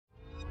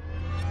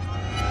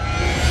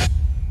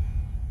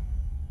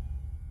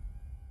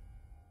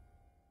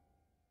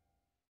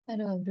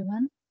Hello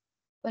everyone.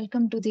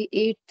 Welcome to the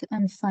eighth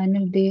and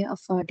final day of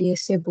our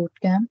DSA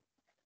Bootcamp.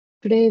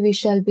 Today we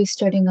shall be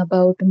studying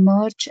about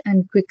merge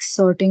and quick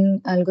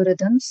sorting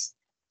algorithms.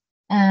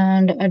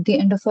 And at the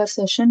end of our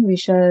session, we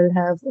shall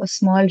have a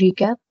small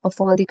recap of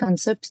all the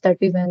concepts that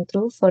we went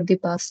through for the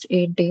past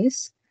 8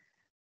 days.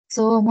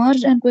 So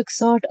merge and quick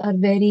sort are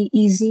very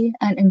easy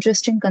and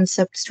interesting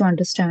concepts to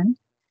understand.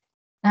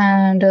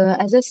 And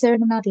as I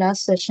said in our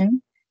last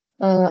session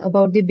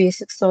about the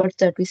basic sorts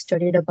that we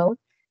studied about,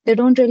 they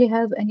don't really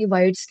have any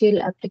wide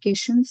scale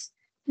applications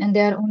and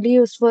they are only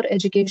used for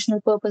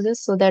educational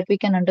purposes so that we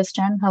can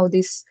understand how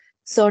this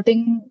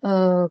sorting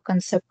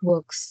concept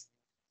works.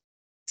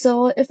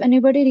 So, if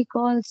anybody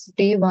recalls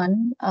day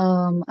one,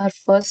 our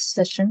first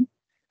session,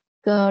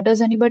 does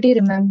anybody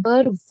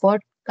remember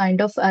what kind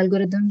of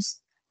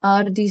algorithms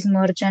are these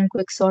merge and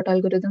quick sort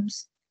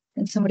algorithms?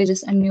 Can somebody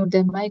just unmute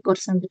their mic or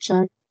send the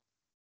chat?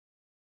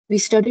 We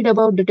studied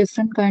about the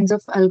different kinds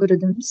of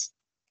algorithms,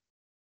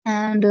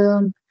 and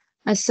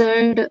I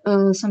said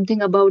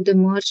something about the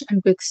merge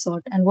and quick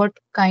sort and what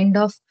kind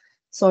of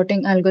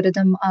sorting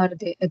algorithm are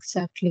they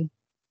exactly.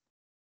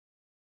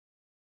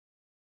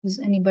 Does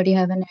anybody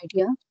have an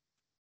idea?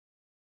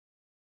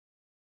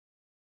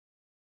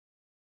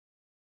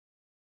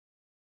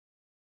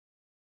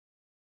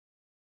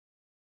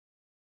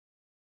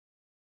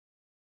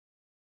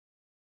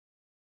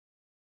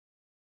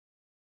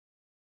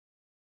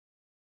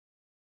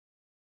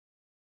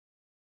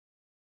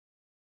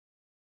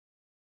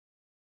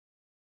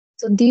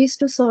 So these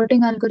two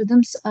sorting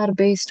algorithms are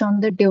based on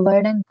the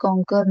divide and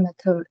conquer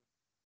method.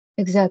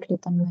 Exactly,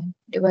 Tanmay.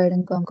 Divide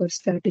and conquer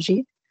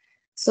strategy.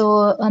 So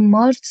a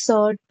merge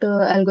sort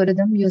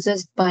algorithm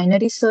uses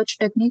binary search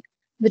technique,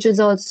 which is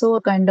also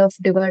a kind of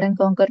divide and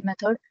conquer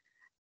method.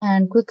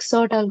 And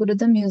quicksort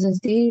algorithm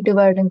uses the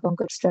divide and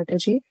conquer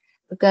strategy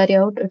to carry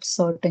out its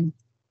sorting.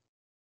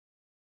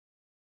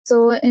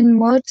 So in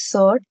merge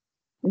sort,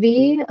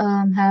 we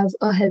have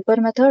a helper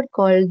method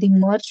called the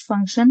merge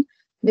function,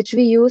 which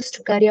we use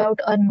to carry out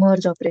our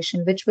merge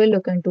operation, which we'll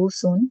look into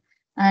soon.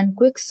 And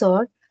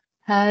quicksort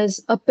has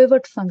a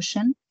pivot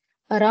function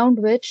around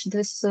which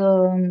this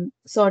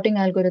sorting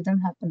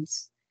algorithm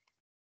happens.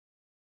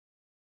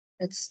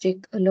 Let's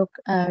take a look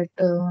at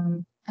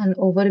an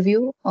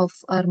overview of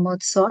our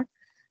merge sort.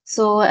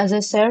 So as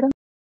I said,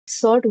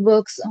 sort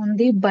works on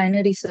the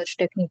binary search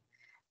technique.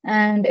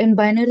 And in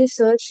binary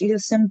search, you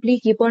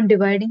simply keep on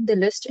dividing the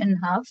list in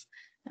half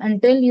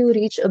until you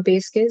reach a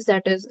base case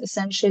that is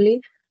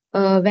essentially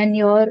when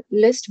your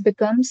list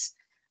becomes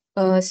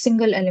a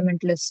single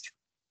element list.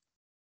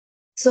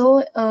 So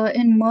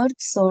in merge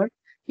sort,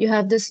 you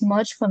have this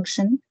merge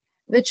function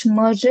which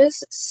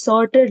merges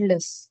sorted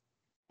lists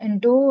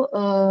into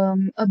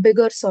a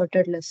bigger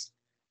sorted list.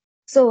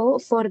 So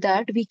for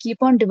that, we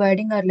keep on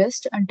dividing our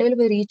list until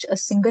we reach a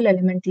single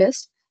element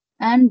list.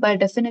 And by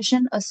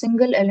definition, a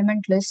single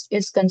element list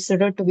is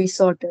considered to be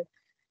sorted.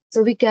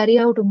 So we carry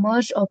out a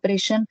merge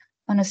operation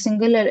on a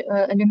single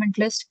element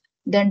list,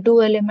 then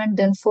two element,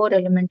 then four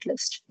element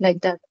list, like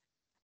that.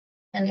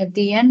 And at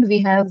the end, we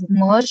have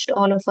merged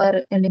all of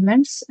our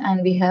elements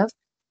and we have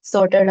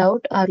sorted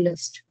out our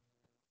list.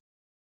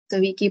 So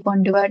we keep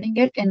on dividing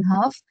it in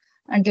half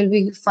until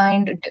we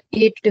find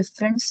 8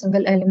 different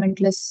single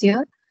element lists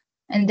here.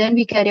 And then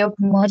we carry out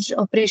merge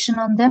operation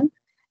on them.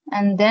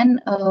 And then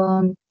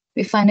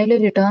we finally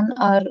return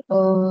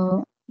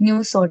our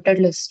new sorted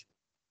list.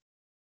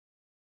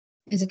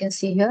 As you can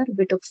see here,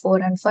 we took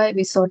 4 and 5,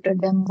 we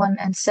sorted them, 1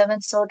 and 7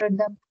 sorted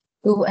them,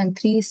 2 and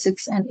 3,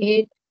 6 and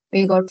 8.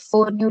 We got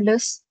 4 new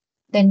lists.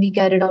 Then we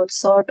carried out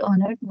sort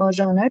on it,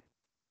 merge on it.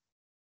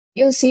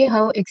 You'll see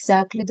how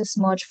exactly this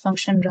merge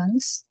function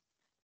runs.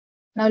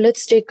 Now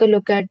let's take a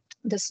look at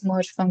this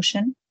merge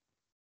function.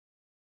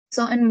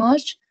 So in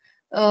merge,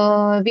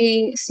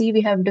 we see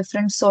we have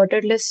different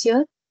sorted lists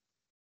here.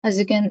 As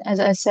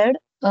I said,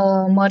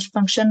 merge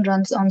function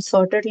runs on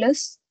sorted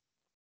lists.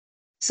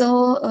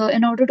 So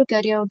in order to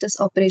carry out this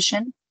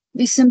operation,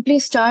 we simply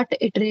start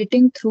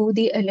iterating through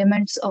the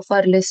elements of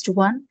our list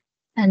 1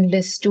 and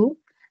list 2,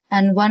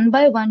 and one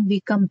by one we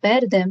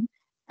compare them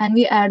and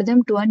we add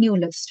them to a new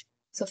list.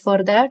 So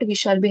for that, we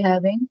shall be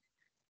having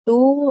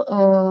two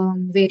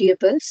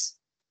variables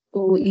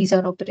to ease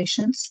our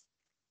operations.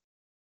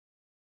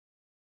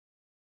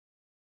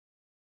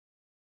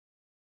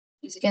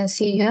 As you can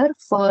see here,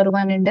 for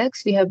one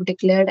index, we have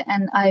declared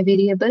an I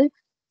variable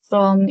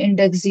from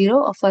index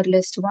 0 of our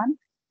list 1,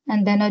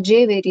 and then a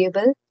j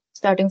variable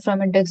starting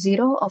from index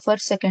 0 of our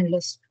second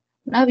list.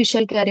 Now we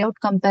shall carry out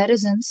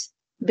comparisons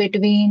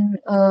between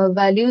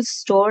values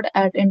stored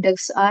at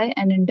index I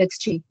and index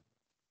j.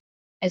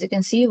 As you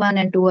can see, 1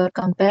 and 2 are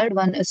compared,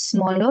 1 is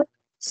smaller,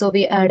 so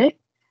we add it,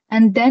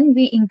 and then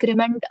we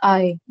increment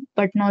I,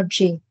 but not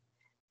j.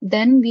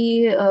 Then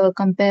we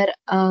compare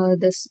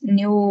this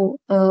new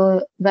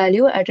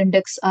value at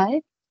index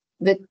I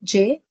with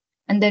j,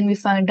 and then we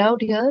find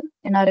out here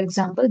in our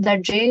example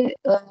that j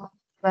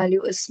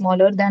value is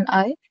smaller than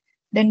I.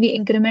 Then we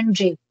increment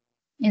j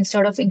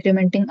instead of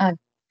incrementing I.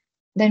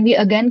 Then we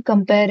again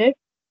compare it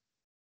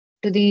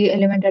to the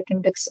element at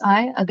index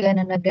I again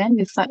and again.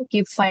 We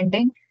keep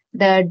finding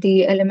that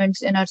the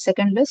elements in our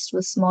second list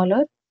was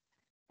smaller.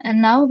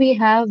 And now we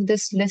have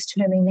this list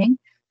remaining.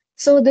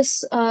 So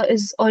this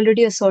is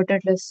already a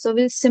sorted list. So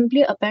we'll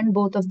simply append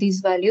both of these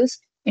values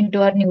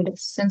into our new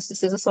list since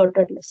this is a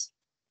sorted list.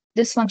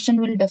 This function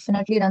will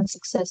definitely run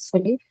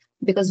successfully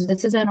because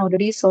this is an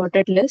already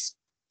sorted list.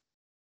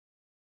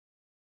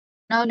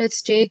 Now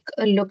let's take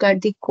a look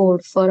at the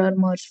code for our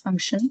merge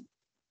function.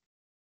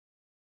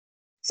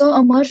 So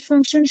a merge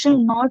function shall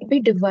not be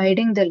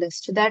dividing the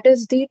list. That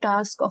is the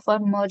task of our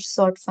merge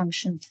sort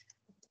function.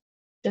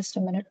 Just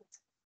a minute.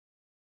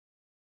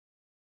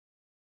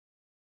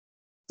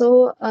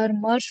 So our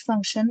merge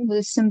function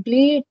will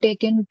simply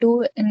take in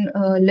two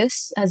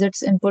lists as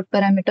its input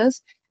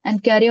parameters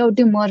and carry out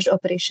the merge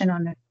operation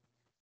on it.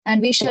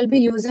 And we shall be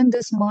using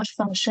this merge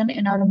function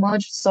in our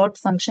merge sort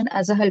function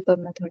as a helper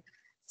method.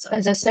 So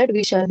as I said,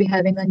 we shall be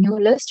having a new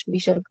list. We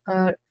shall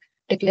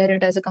declare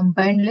it as a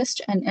combined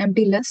list, an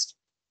empty list.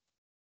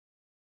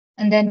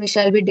 And then we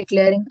shall be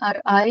declaring our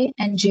I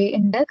and j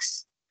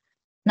index.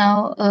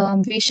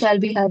 Now we shall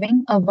be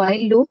having a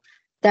while loop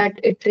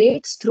that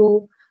iterates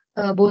through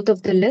both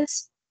of the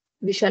lists.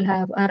 We shall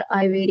have our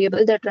I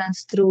variable that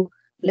runs through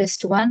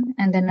list 1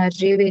 and then our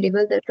j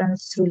variable that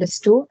runs through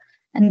list 2.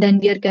 And then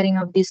we are carrying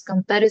out these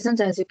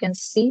comparisons. As you can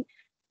see,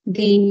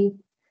 the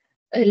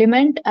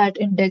element at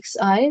index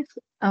I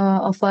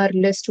of our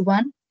list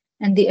 1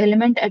 and the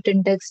element at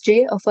index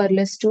j of our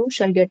list 2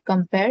 shall get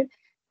compared.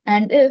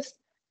 And if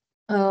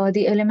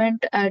the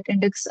element at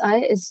index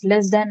I is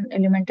less than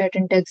element at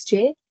index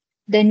j,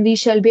 then we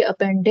shall be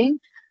appending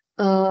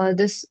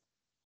this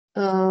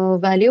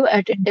value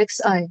at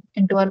index I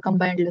into our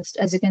combined list,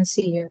 as you can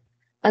see here.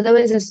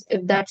 Otherwise,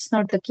 if that's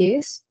not the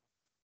case,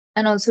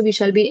 and also we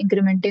shall be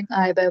incrementing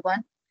I by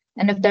 1.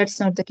 And if that's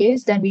not the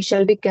case, then we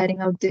shall be carrying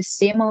out this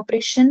same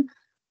operation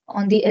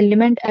on the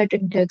element at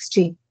index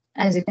j.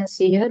 As you can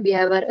see here, we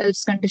have our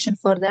else condition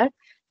for that,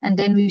 and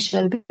then we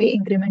shall be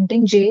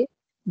incrementing j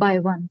by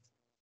 1.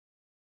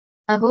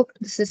 I hope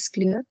this is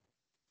clear.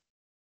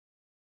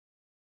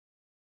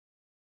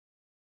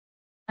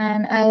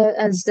 And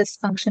as this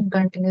function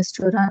continues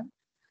to run,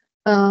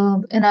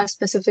 in our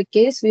specific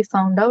case, we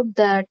found out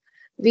that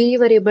we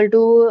were able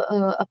to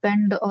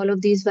append all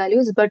of these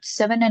values, but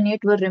 7 and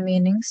 8 were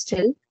remaining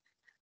still.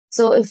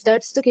 So if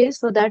that's the case,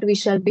 for that we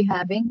shall be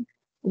having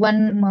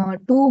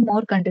two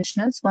more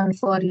conditionals, one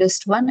for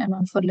list 1 and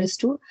one for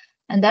list 2.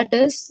 And that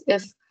is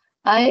if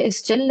I is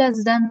still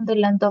less than the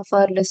length of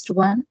our list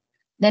 1,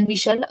 then we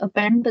shall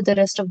append the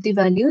rest of the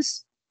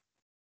values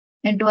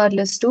into our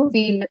list 2,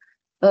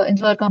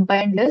 into our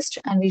combined list,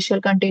 and we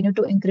shall continue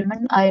to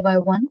increment I by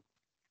 1.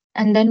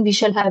 And then we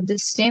shall have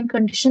this same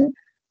condition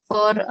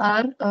for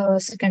our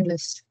second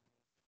list.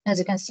 As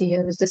you can see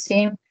here, it's the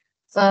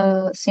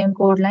same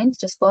code lines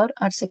just for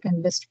our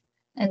second list.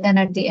 And then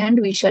at the end,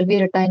 we shall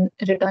be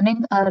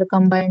returning our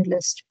combined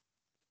list.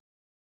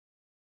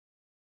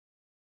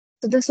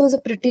 So this was a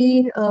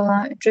pretty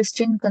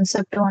interesting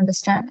concept to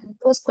understand.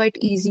 It was quite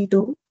easy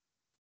too.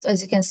 So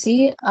as you can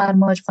see, our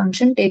merge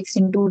function takes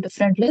in two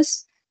different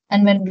lists.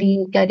 And when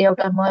we carry out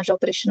our merge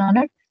operation on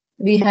it,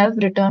 we have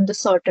returned the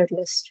sorted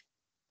list.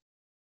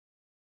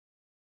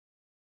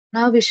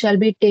 Now we shall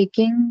be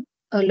taking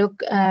a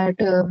look at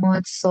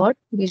merge sort.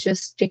 We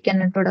just take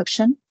an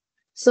introduction.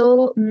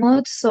 So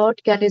merge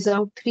sort carries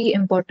out three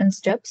important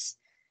steps.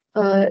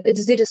 It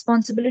is the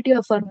responsibility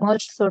of our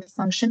merge sort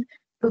function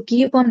to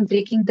keep on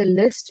breaking the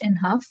list in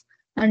half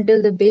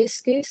until the base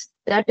case,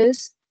 that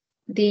is,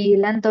 the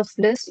length of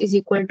list is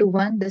equal to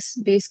 1. This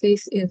base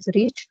case is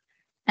reached.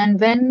 And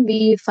when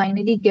we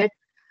finally get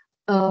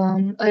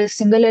a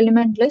single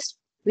element list,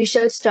 we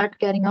shall start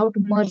carrying out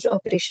merge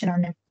operation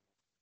on it.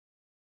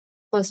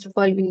 First of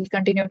all, we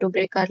continue to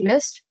break our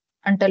list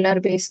until our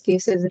base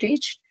case is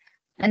reached,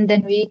 and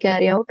then we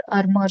carry out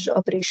our merge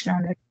operation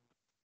on it.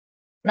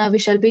 Now we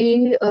shall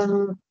be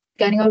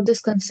carrying out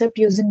this concept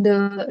using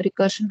the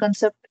recursion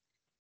concept,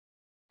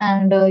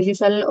 and you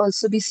shall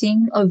also be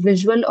seeing a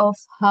visual of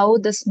how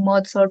this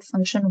merge sort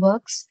function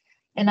works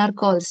in our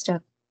call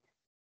stack.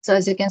 So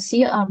as you can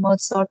see, our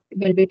merge sort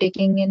will be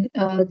taking in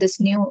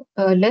this new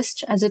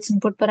list as its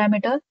input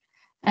parameter,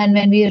 and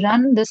when we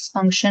run this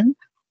function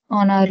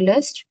on our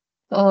list,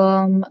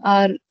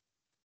 our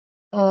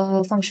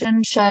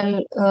function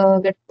shall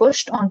get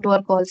pushed onto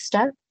our call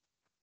stack.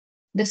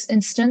 This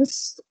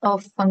instance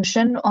of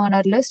function on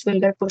our list will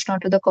get pushed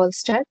onto the call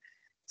stack.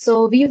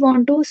 So we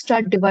want to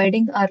start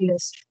dividing our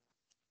list.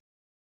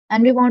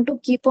 And we want to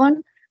keep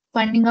on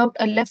finding out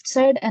a left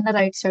side and a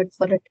right side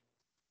for it,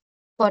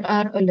 for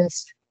our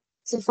list.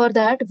 So for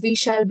that, we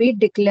shall be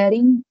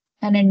declaring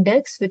an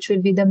index, which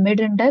will be the mid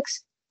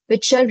index,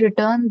 which shall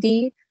return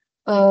the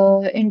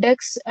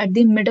index at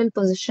the middle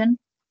position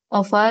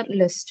of our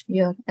list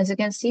here. As you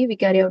can see, we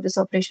carry out this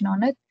operation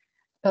on it,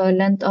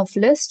 length of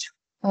list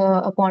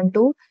upon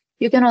 2.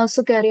 You can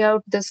also carry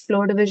out this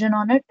floor division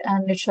on it,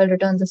 and it shall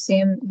return the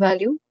same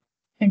value,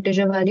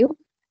 integer value.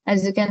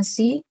 As you can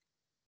see,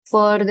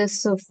 for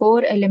this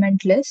 4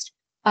 element list,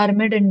 our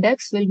mid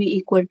index will be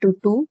equal to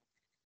 2.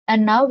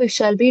 And now we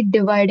shall be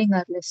dividing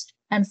our list.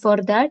 And for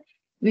that,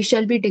 we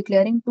shall be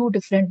declaring two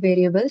different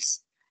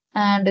variables,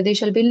 and they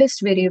shall be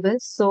list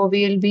variables. So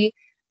we will be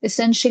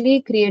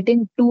essentially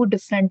creating two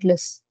different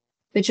lists,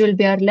 which will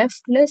be our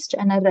left list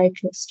and our right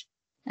list.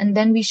 And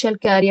then we shall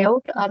carry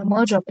out our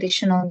merge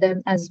operation on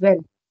them as well.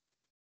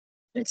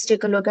 Let's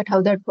take a look at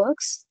how that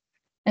works.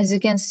 As you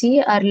can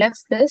see, our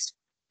left list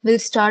will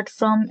start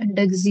from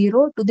index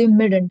 0 to the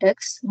mid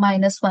index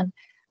 -1.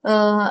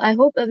 I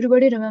hope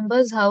everybody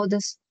remembers how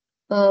this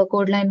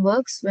code line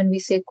works when we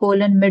say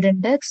colon mid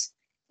index.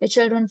 It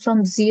shall run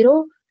from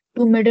 0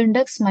 to mid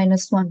index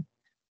 -1.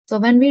 So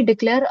when we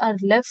declare our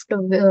left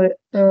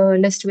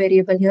list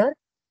variable here,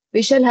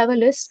 we shall have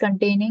a list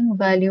containing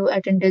value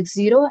at index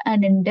 0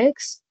 and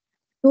index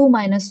 2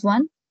 minus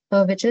 1,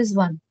 which is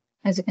 1.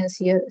 As you can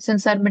see here,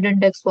 since our mid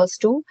index was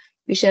 2,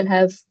 we shall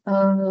have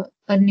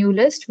a new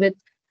list with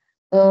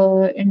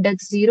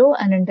index 0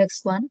 and index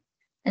 1.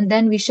 And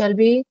then we shall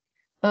be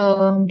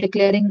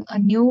declaring a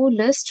new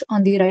list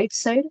on the right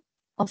side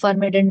of our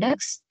mid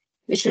index,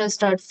 which will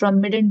start from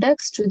mid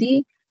index to the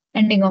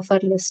ending of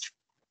our list,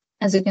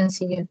 as you can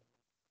see here.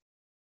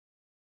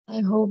 I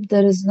hope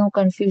there is no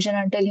confusion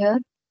until here.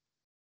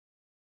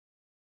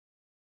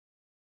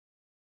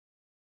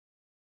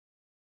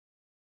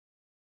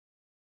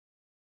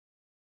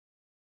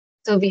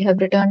 So we have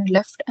returned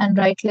left and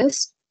right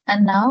list,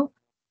 and now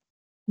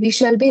we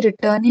shall be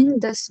returning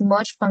this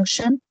merge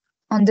function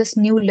on this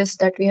new list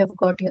that we have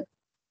got here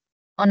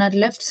on our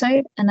left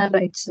side and our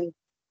right side.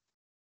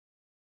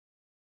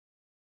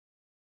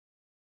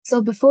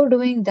 So before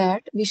doing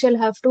that, we shall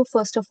have to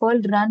first of all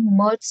run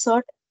merge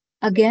sort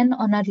again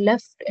on our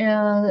left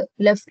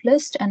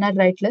list and our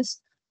right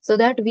list, so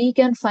that we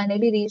can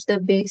finally reach the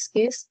base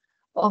case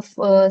of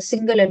a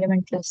single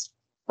element list.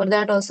 For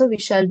that also, we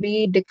shall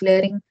be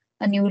declaring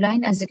a new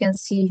line, as you can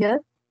see here.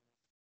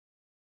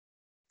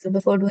 So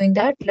before doing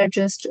that, let's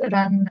just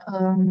run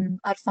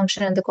our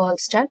function in the call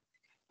stack.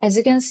 As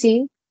you can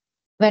see,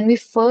 when we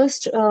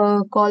first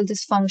call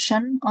this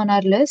function on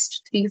our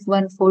list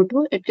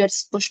 3142, it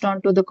gets pushed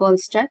onto the call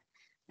stack,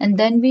 and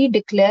then we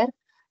declare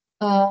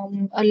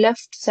a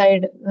left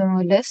side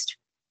list,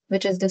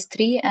 which is this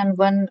 3 and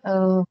 1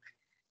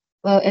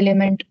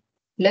 element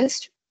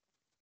list.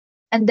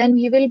 And then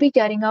we will be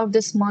carrying out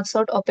this merge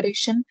sort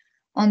operation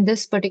on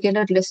this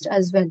particular list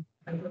as well,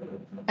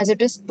 as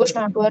it is pushed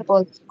onto our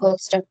call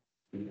stack.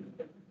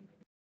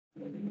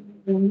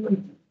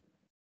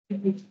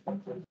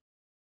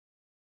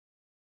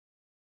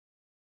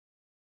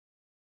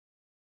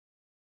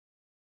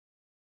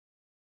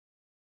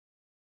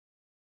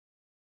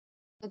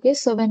 Okay,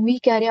 so when we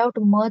carry out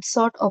merge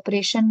sort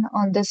operation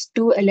on this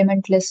two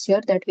element list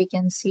here that we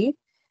can see,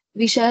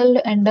 we shall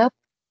end up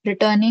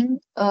returning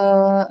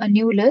a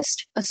new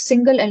list, a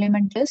single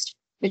element list,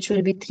 which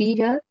will be 3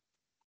 here.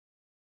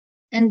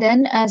 And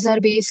then as our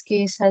base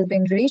case has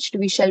been reached,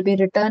 we shall be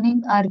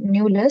returning our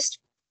new list,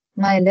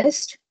 my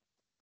list,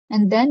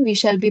 and then we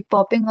shall be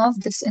popping off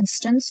this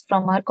instance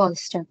from our call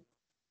stack.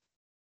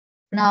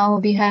 Now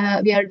we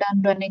are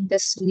done running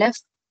this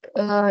left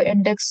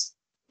index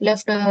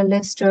left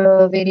list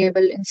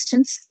variable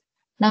instance.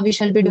 Now we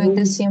shall be doing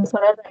the same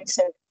for our right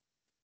side.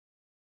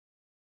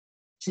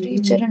 Shri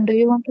Charan, do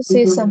you want to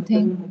say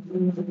something?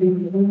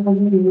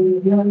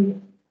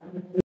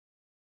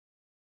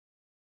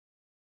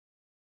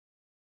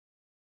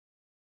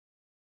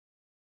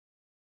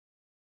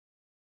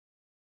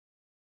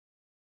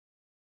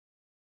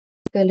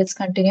 Okay, let's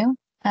continue.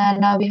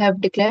 And now we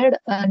have declared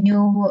a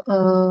new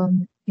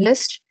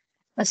list,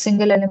 a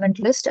single element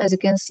list, as you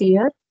can see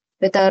here,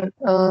 with our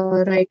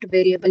right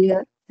variable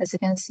here, as you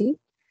can see.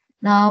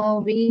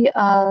 Now we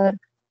are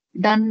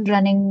done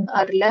running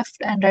our left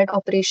and right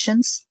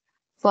operations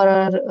for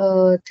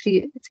our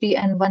three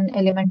and one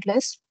element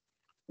list.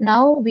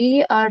 Now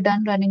we are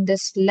done running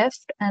this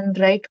left and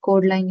right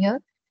code line here.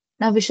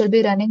 Now we shall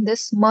be running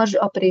this merge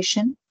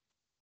operation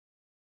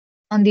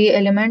on the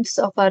elements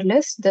of our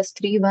list, this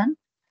 3, 1.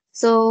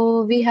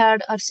 So we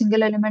had our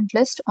single element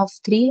list of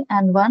 3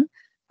 and 1.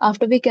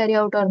 After we carry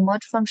out our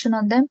merge function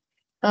on them,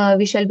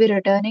 we shall be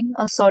returning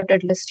a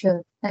sorted list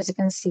here, as you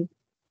can see.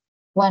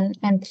 1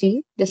 and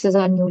 3. This is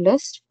our new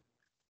list.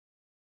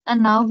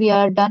 And now we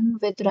are done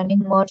with running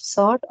merge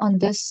sort on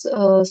this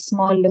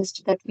small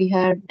list that we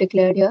had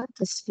declared here,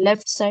 this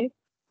left side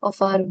of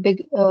our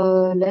big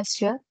list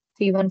here,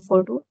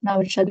 3142. Now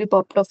it shall be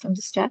popped off from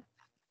the stack.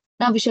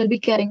 Now we shall be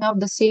carrying out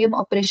the same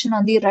operation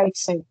on the right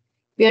side.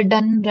 We are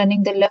done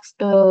running the left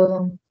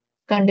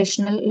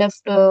conditional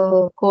left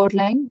code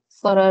line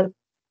for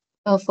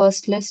our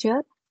first list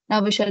here.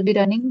 Now we shall be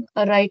running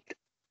a right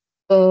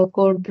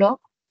code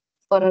block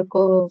for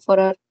for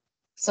our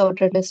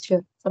sorted list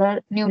here, for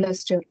our new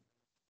list here.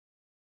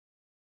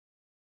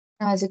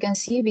 Now, as you can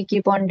see, we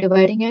keep on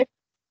dividing it.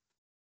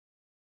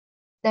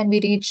 Then we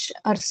reach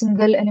our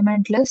single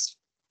element list.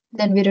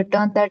 Then we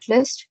return that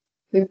list.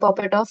 We pop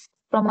it off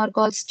from our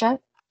call stack.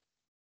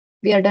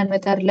 We are done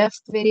with our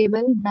left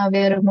variable. Now we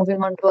are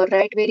moving on to our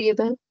right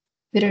variable.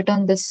 We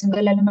return this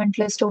single element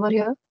list over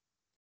here.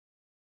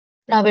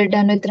 Now we're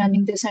done with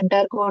running this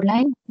entire code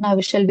line. Now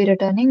we shall be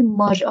returning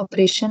merge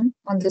operation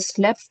on this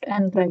left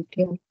and right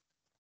here.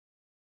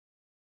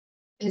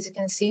 As you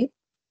can see,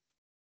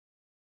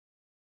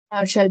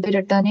 now it shall be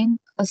returning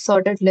a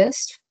sorted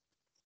list.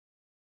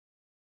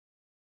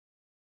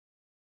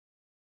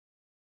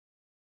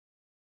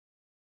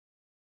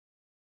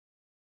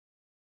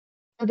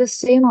 So the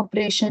same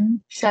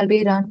operation shall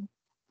be run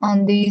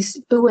on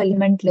these two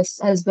element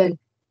lists as well.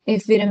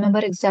 If we remember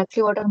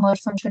exactly what our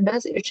merge function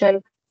does, it shall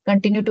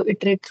continue to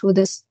iterate through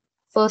this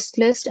first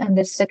list and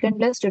this second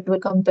list. It will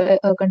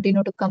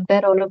continue to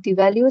compare all of the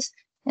values,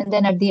 and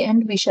then at the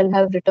end we shall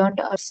have returned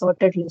our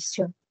sorted list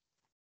here.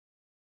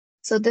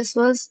 So this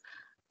was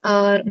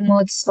our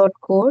merge sort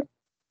code.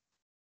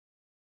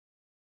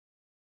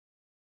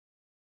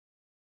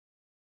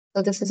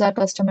 So this is our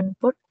custom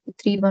input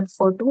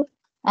 3142,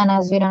 and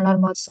as we run our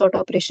merge sort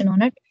operation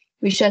on it,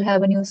 we shall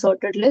have a new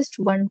sorted list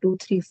 1, 2,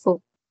 3, 4.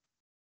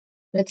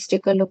 Let's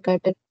take a look at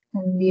it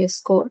in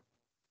VS Code.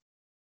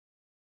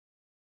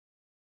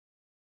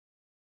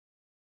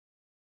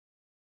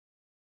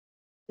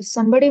 If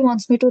somebody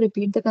wants me to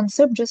repeat the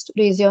concept, just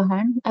raise your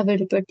hand. I will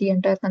repeat the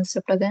entire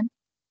concept again.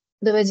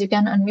 Otherwise, you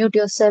can unmute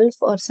yourself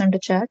or send a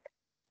chat.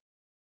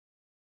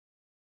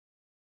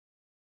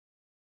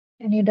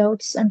 Any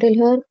doubts until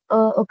here?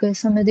 Okay,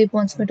 Samedeep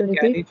wants me to Can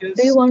repeat. you Do you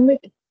just want me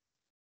to?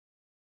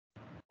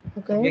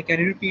 Okay, yeah, can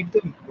you repeat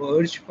the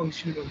merge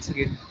function once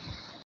again?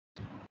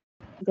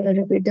 I'm gonna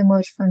repeat the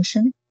merge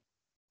function.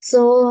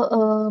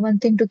 So, one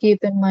thing to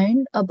keep in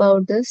mind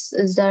about this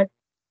is that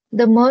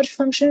the merge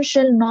function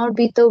shall not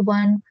be the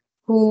one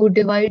who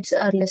divides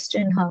our list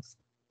in half.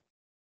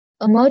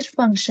 A merge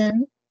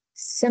function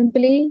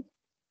simply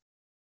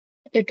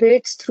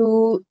iterates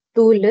through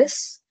two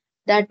lists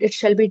that it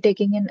shall be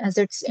taking in as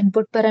its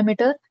input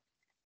parameter.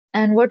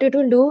 And what it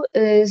will do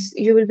is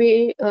you will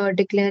be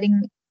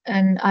declaring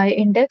an I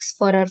index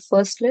for our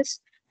first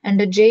list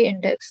and a J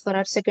index for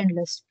our second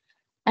list.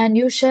 And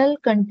you shall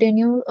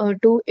continue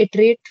to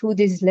iterate through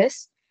these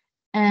lists.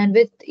 And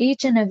with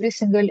each and every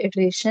single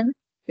iteration,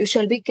 you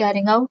shall be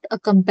carrying out a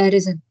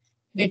comparison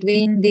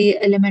between the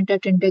element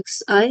at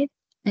index I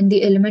and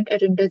the element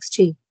at index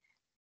J.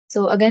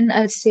 So again,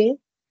 I'll say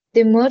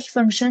the merge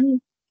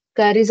function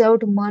carries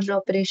out merge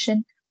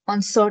operation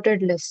on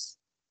sorted lists.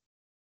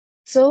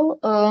 So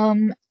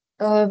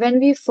when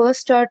we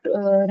first start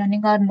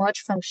running our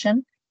merge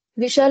function,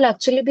 we shall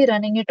actually be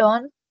running it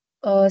on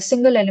a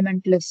single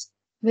element list,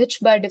 which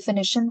by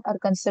definition are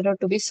considered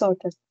to be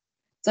sorted.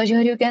 So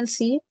here you can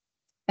see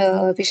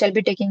we shall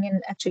be taking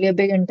in actually a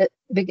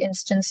big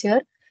instance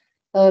here.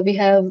 We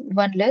have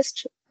one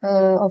list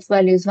of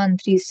values 1,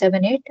 3,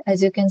 7, 8.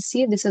 As you can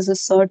see, this is a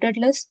sorted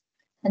list.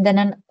 And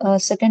then a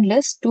second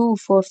list 2,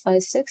 4,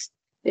 5, 6,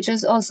 which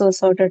is also a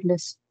sorted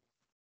list.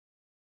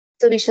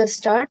 So we shall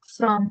start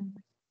from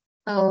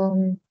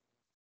um,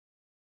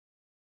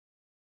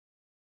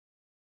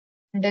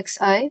 index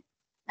I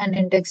and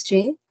index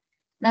j.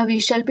 Now we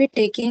shall be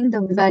taking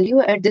the value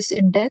at this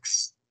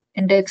index,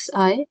 index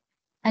I,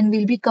 and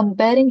we'll be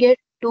comparing it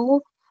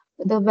to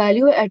the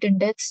value at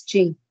index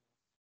j.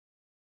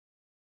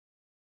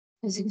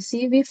 As you can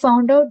see, we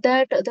found out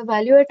that the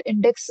value at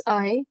index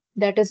I,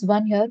 that is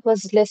 1 here,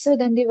 was lesser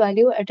than the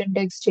value at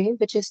index j,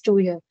 which is 2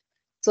 here.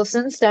 So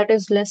since that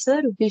is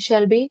lesser, we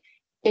shall be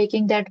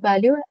taking that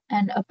value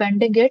and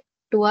appending it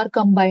to our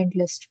combined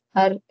list,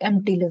 our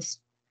empty list.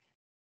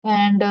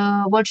 And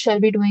what shall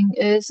be doing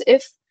is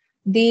if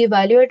the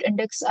value at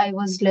index I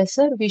was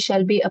lesser, we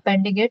shall be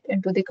appending it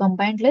into the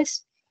combined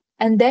list.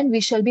 And then we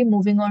shall be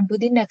moving on to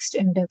the next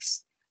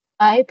index,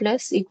 I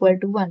plus equal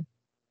to 1.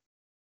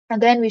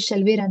 Again, we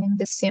shall be running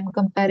the same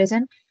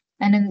comparison.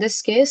 And in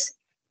this case,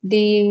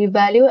 the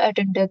value at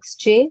index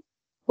j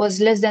was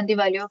less than the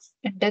value of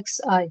index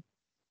I.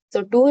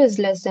 So 2 is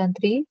less than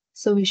 3.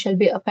 So we shall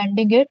be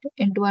appending it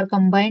into our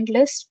combined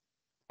list.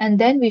 And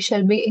then we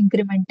shall be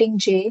incrementing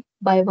j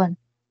by 1.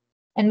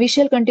 And we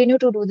shall continue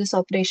to do this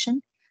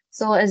operation.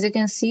 So as you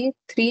can see,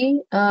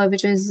 3,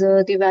 which is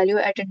the value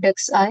at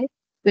index I,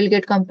 will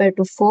get compared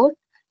to 4.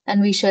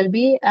 And we shall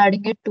be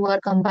adding it to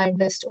our combined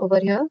list over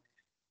here.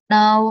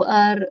 Now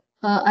our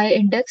I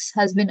index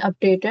has been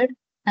updated,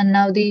 and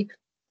now the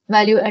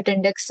value at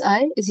index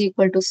I is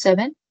equal to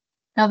 7.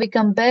 Now we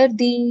compare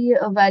the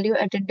value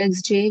at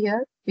index j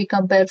here. We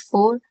compare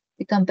 4,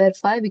 we compare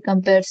 5, we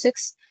compare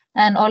 6,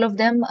 and all of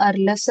them are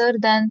lesser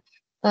than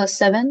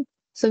 7.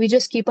 So we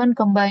just keep on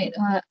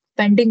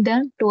appending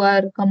them to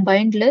our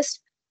combined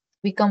list.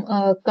 We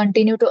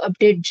continue to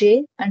update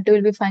j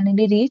until we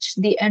finally reach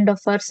the end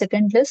of our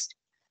second list.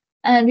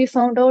 And we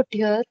found out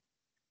here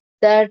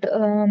that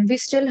we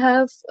still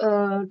have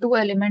two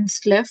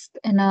elements left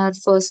in our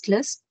first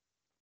list.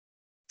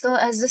 So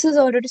as this is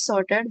already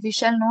sorted, we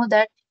shall know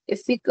that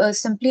if we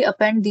simply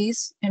append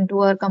these into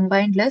our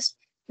combined list,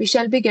 we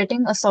shall be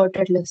getting a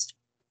sorted list.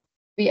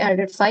 We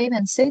added 5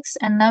 and 6,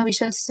 and now we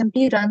shall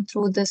simply run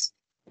through this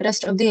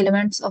rest of the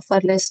elements of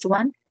our list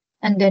 1,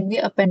 and then we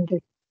append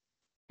it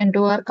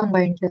into our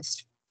combined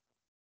list.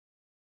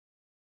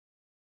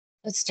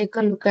 Let's take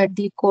a look at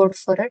the code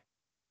for it.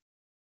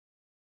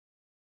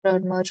 our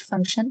merge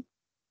function.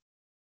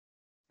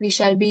 We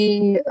shall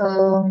be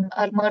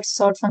our merge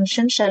sort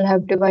function shall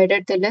have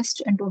divided the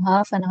list into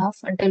half and half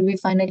until we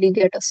finally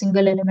get a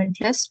single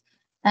element list.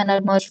 And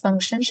our merge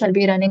function shall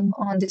be running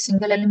on the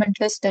single element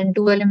list, then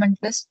two element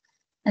list,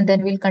 and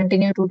then we'll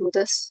continue to do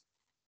this.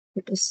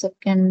 It is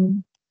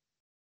second.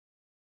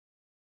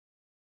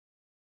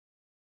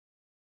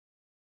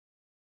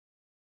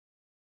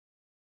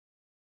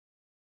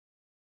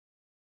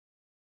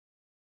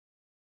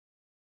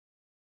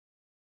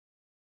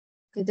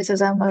 Okay, this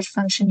is our merge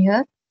function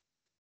here.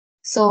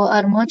 So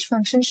our merge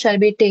function shall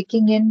be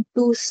taking in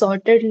two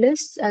sorted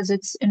lists as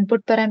its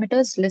input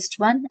parameters, list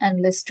 1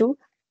 and list 2.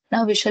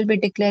 Now we shall be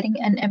declaring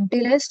an empty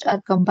list, our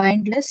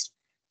combined list.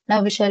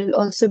 Now we shall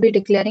also be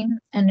declaring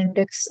an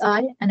index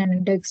I and an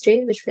index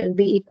j, which will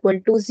be equal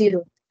to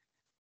 0.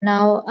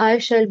 Now I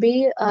shall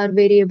be our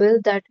variable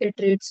that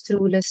iterates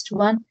through list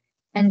 1,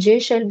 and j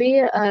shall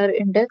be our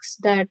index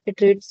that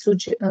iterates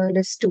through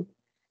list 2.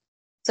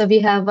 So we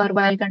have our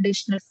while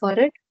conditional for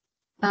it,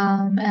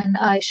 and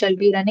I shall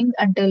be running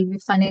until we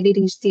finally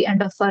reach the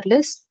end of our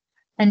list,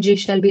 and J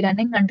shall be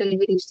running until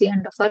we reach the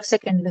end of our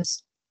second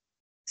list.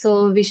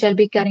 So we shall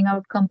be carrying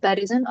out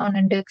comparison on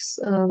index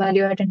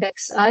value at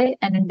index I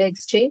and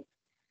index J.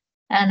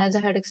 And as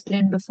I had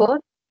explained before,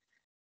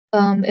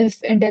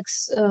 if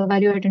index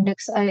value at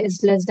index I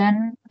is less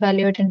than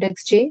value at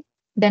index J,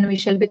 then we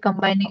shall be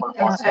combining,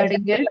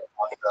 adding it.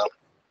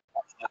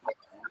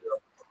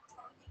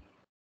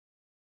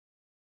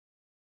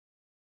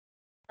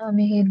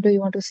 Mihir, do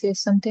you want to say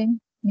something?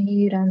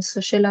 Mihir and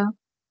Sushila.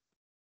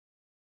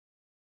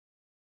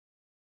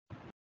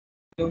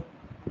 So,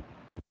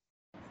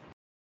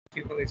 thank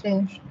you for the Okay.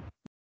 explanation.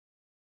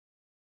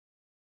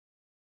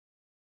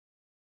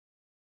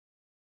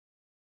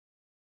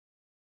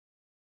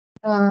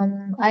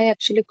 I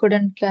actually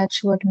couldn't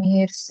catch what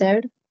Mihir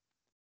said.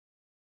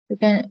 You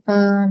can,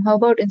 how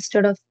about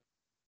instead of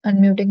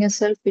unmuting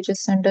yourself, you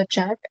just send a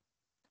chat?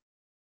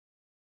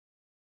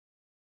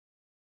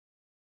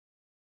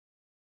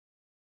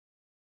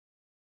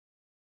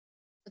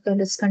 Okay,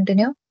 let's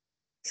continue.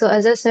 So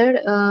as I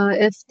said,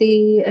 if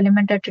the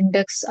element at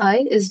index I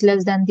is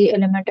less than the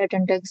element at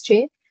index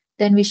j,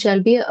 then we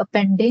shall be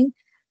appending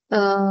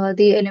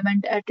the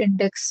element at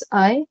index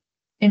I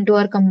into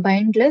our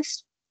combined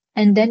list,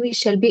 and then we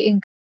shall be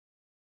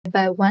increasing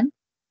by 1.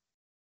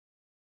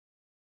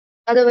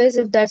 Otherwise,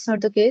 if that's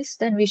not the case,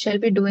 then we shall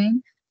be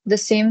doing the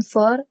same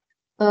for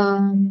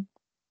um,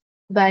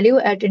 value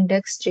at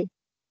index j,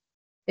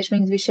 which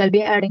means we shall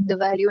be adding the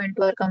value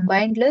into our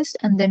combined list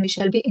and then we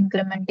shall be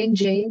incrementing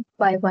j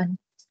by 1.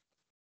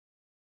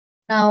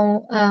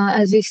 Now,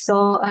 as we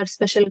saw our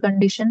special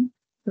condition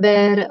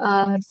where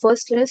our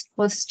first list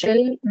was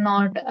still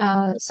not,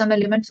 some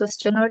elements were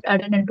still not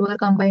added into our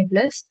combined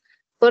list,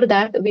 for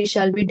that we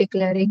shall be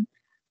declaring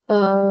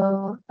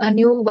a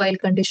new while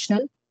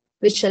conditional,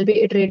 which shall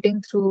be iterating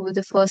through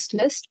the first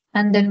list,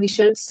 and then we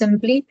shall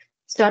simply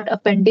start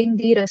appending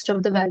the rest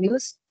of the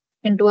values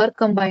into our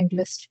combined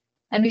list.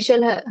 And we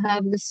shall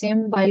have the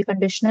same while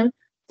conditional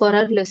for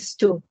our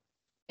list too,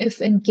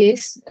 if in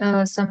case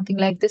something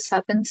like this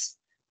happens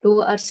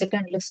to our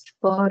second list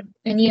for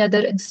any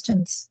other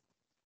instance.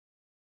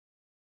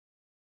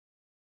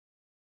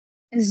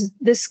 Is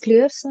this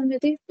clear,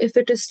 Samriti? If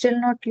it is still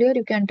not clear,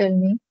 you can tell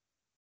me.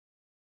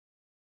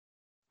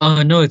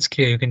 No, it's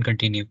clear. You can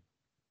continue.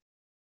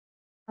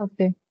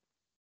 Okay.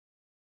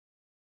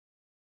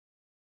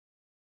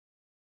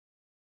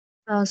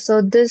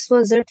 So this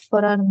was it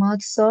for our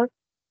merge sort.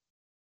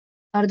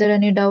 Are there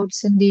any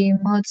doubts in the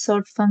merge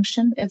sort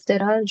function? If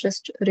there are,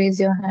 just raise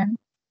your hand.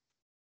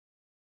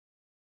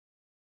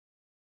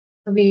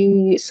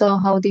 We saw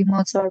how the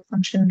merge sort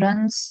function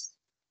runs.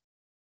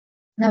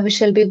 Now we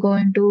shall be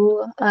going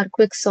to our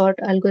quick sort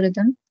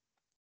algorithm.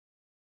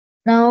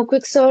 Now,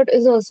 quicksort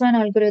is also an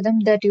algorithm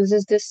that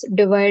uses this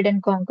divide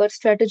and conquer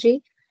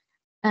strategy.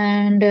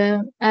 And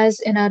as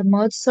in our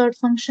merge sort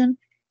function,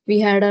 we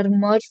had our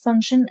merge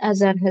function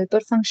as our helper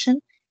function.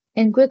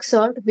 In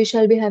quicksort, we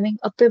shall be having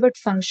a pivot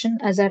function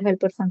as our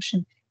helper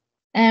function.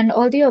 And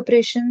all the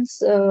operations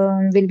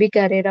will be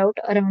carried out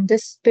around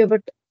this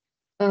pivot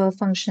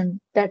function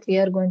that we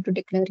are going to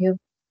declare here.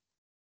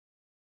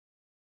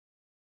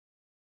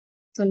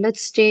 So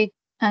let's take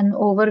an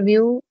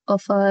overview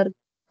of our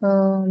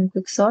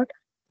quicksort.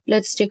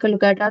 Let's take a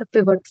look at our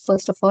pivot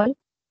first of all.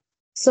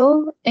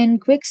 So in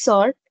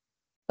quicksort,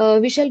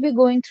 we shall be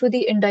going through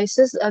the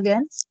indices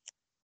again,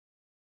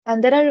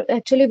 and there are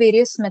actually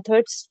various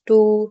methods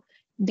to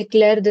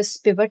declare this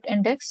pivot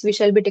index. We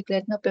shall be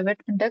declaring a pivot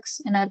index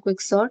in our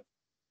quicksort,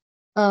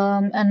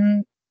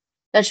 and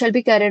that shall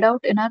be carried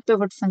out in our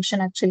pivot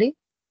function actually.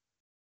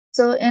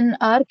 So in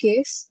our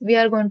case, we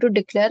are going to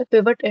declare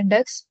pivot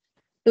index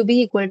to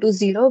be equal to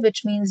 0,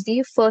 which means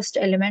the first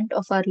element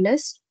of our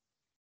list.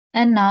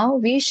 And now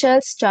we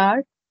shall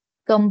start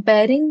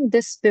comparing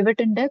this pivot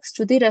index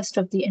to the rest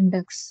of the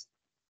index.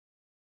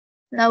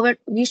 Now what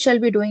we shall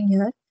be doing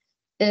here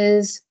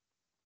is,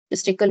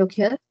 just take a look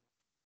here.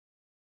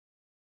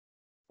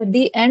 At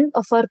the end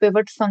of our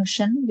pivot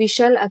function, we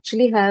shall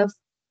actually have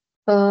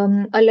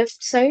A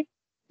left side,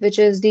 which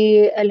is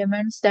the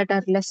elements that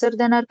are lesser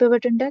than our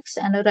pivot index,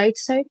 and a right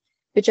side,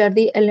 which are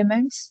the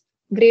elements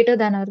greater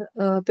than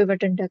our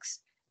pivot index.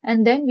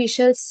 And then we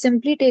shall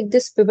simply take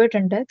this pivot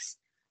index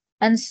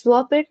and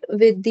swap it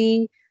with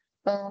the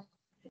uh,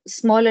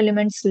 small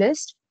elements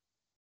list.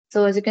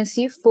 So as you can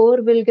see,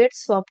 4 will get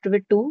swapped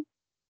with 2.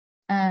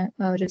 And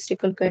just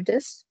take a look at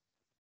this.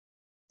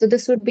 So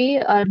this would be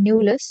our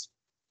new list.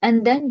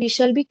 And then we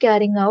shall be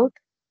carrying out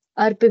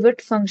our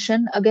pivot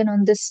function again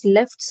on this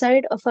left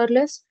side of our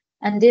list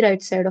and the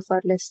right side of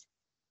our list,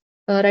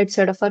 right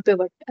side of our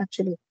pivot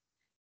actually.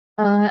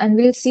 And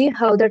we'll see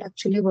how that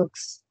actually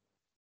works.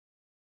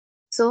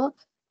 So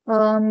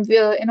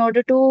in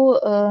order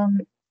to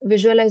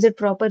visualize it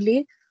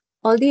properly,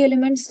 all the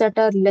elements that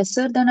are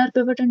lesser than our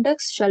pivot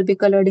index shall be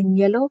colored in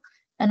yellow,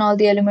 and all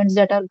the elements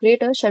that are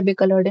greater shall be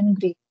colored in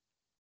gray.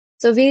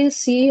 So we'll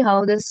see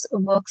how this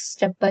works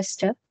step by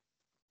step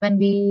when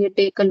we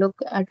take a look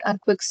at our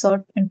quick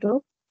sort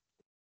intro.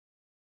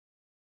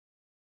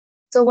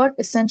 So what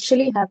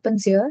essentially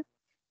happens here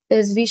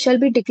is we shall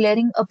be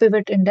declaring a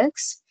pivot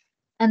index,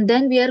 and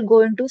then we are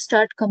going to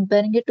start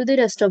comparing it to the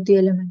rest of the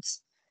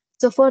elements.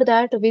 So for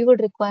that, we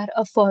would require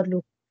a for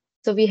loop.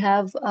 So we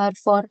have our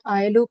for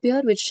I loop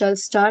here, which shall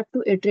start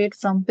to iterate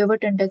from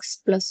pivot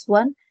index plus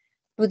 1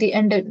 to the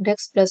end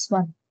index plus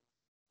 1,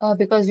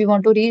 because we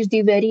want to reach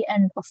the very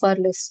end of our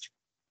list.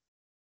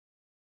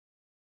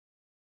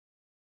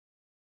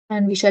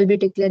 And we shall be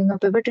declaring a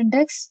pivot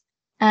index.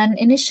 And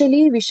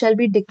initially, we shall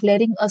be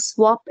declaring a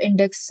swap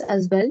index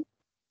as well,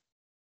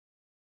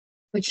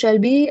 which shall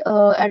be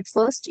at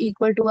first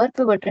equal to our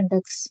pivot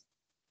index.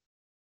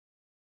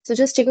 So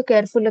just take a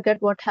careful look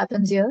at what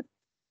happens here.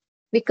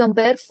 We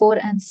compare 4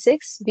 and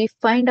 6. We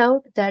find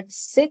out that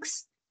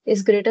 6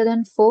 is greater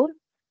than 4.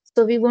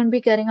 So we won't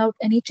be carrying out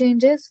any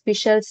changes. We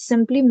shall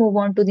simply move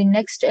on to the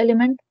next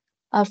element.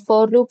 Our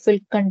for loop will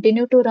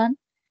continue to run.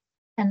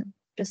 And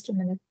just a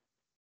minute.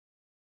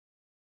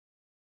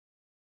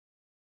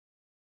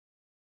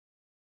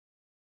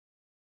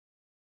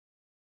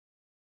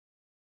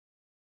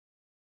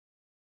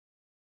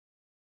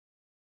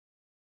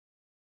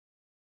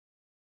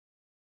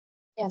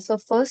 Yeah, so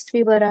first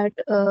we were at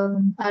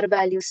our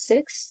value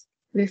 6.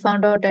 We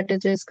found out that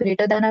it is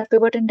greater than our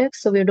pivot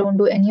index, so we don't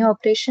do any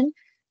operation.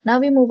 Now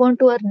we move on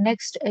to our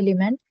next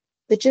element,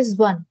 which is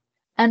 1.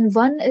 And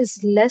 1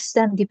 is less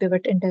than the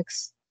pivot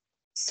index.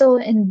 So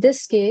in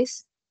this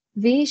case,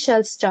 we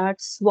shall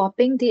start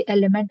swapping the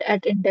element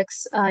at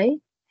index I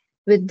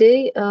with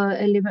the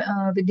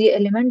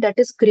element that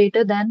is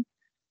greater than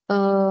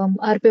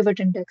our pivot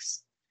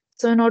index.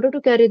 So in order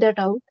to carry that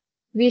out,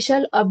 we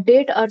shall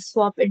update our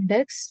swap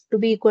index to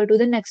be equal to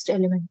the next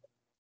element.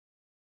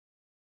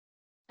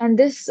 And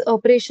this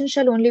operation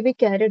shall only be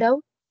carried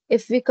out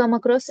if we come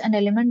across an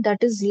element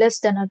that is less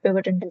than our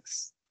pivot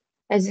index.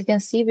 As you can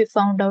see, we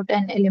found out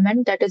an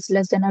element that is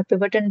less than our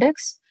pivot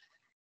index.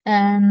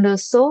 And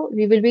so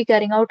we will be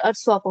carrying out our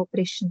swap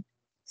operation.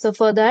 So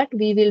for that,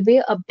 we will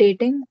be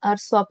updating our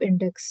swap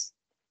index.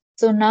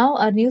 So now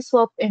our new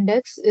swap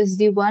index is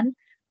the one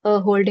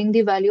holding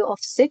the value of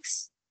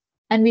 6.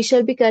 And we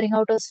shall be carrying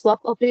out a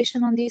swap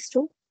operation on these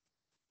two.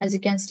 As you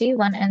can see,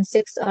 1 and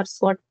 6 are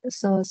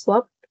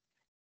swapped.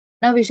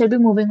 Now we shall be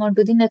moving on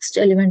to the next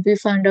element. We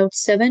found out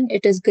 7,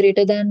 it is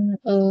greater than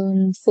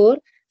 4.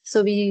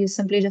 So we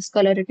simply just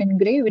color it in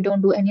gray. We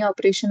don't do any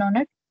operation on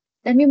it.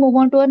 Then we move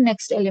on to our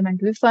next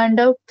element. We find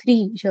out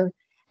 3 here.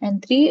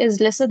 And 3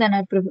 is lesser than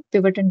our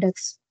pivot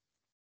index.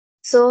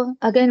 So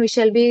again, we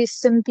shall be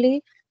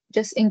simply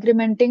just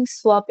incrementing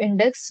swap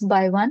index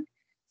by 1.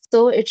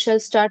 So it shall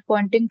start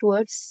pointing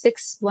towards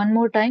 6 one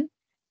more time.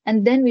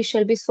 And then we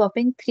shall be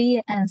swapping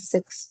 3 and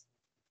 6.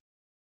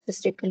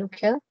 Just take a look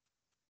here.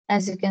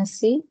 As you can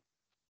see,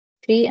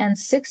 3 and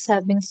 6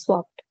 have been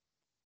swapped.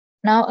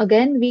 Now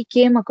again, we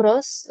came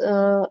across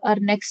our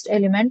next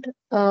element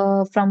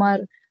from our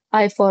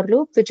I for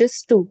loop, which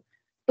is 2.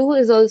 2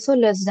 is also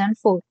less than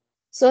 4.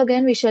 So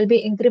again, we shall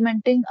be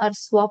incrementing our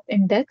swap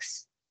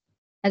index,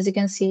 as you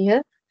can see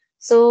here.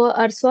 So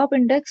our swap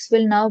index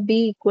will now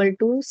be equal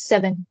to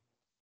 7,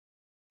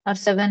 our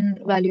 7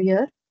 value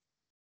here.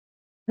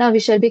 Now we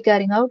shall be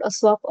carrying out a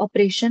swap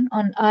operation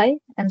on I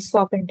and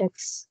swap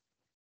index.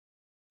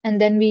 And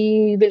then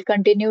we will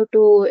continue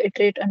to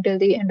iterate until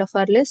the end of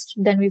our list.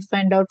 Then we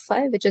find out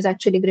 5, which is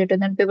actually greater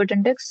than pivot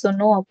index. So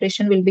no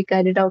operation will be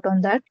carried out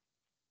on that.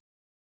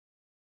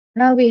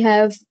 Now we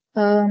have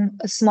a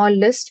small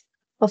list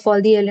of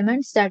all the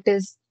elements that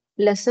is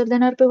lesser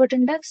than our pivot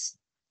index.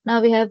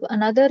 Now we have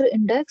another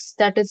index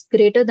that is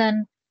greater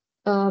than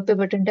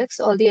pivot index,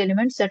 all the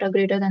elements that are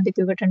greater than the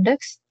pivot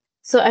index.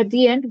 So at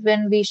the end,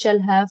 when we shall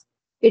have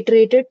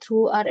iterated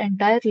through our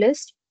entire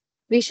list,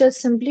 we shall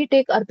simply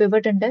take our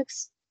pivot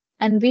index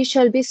and we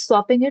shall be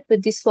swapping it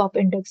with the swap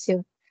index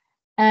here.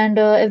 And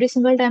every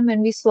single time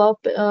when we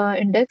swap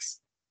pivot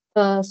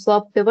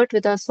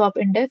with our swap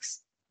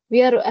index,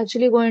 we are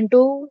actually going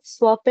to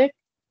swap it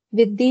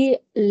with the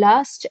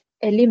last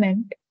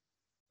element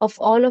of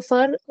all of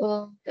our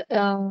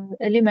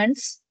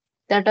elements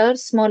that are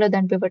smaller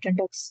than pivot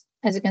index.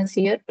 As you can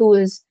see here, 2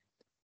 is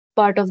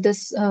part of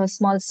this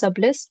small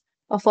sublist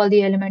of all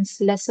the elements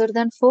lesser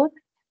than 4,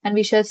 and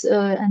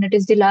and it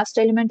is the last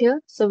element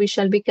here, so we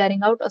shall be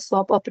carrying out a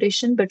swap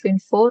operation between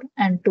 4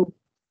 and 2.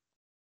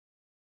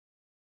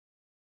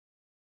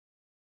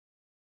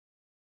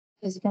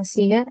 As you can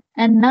see here.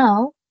 And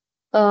now,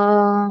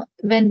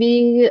 when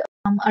we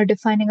are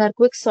defining our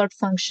quicksort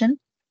function,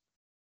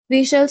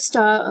 we shall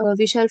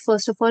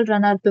first of all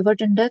run our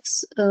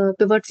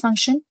pivot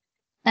function,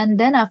 and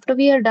then after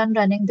we are done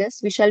running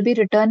this, we shall be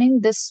returning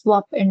this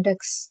swap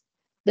index.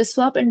 The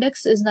swap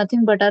index is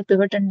nothing but our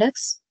pivot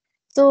index.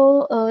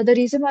 So the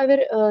reason why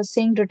we're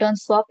saying return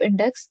swap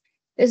index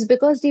is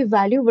because the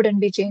value wouldn't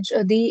be changed,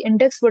 the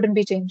index wouldn't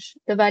be changed.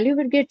 The value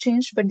would get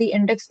changed, but the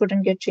index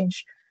wouldn't get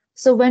changed.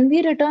 So when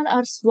we return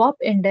our swap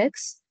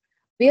index,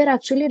 we are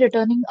actually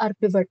returning our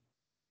pivot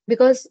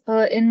because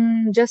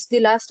in just the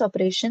last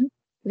operation,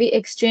 we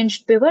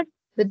exchanged pivot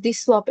with the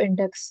swap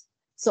index.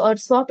 So our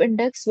swap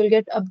index will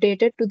get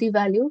updated to the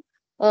value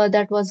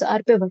that was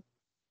our pivot.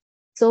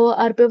 So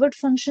our pivot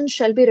function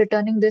shall be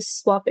returning this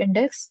swap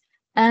index,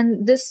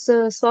 and this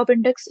swap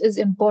index is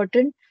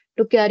important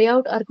to carry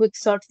out our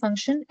quicksort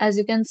function, as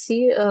you can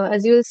see,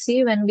 as you will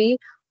see when we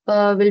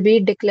will be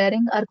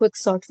declaring our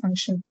quicksort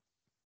function.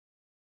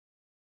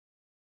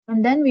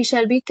 And then we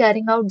shall be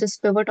carrying out this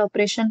pivot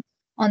operation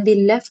on the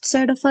left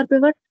side of our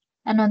pivot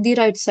and on the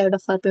right side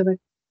of our pivot.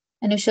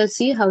 And you shall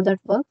see how that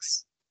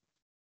works.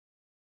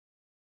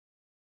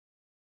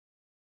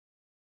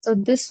 So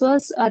this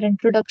was our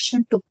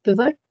introduction to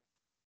pivot.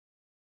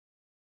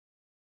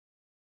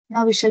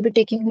 Now we shall be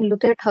taking a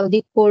look at how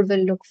the code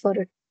will look for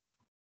it.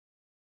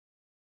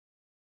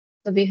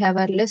 So we have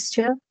our list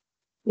here.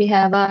 We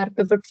have our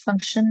pivot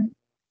function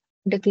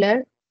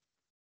declared.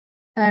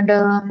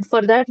 And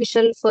for that, we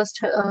shall first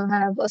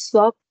have a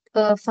swap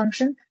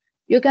function.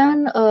 You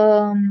can,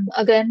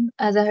 again,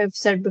 as I have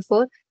said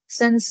before,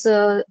 since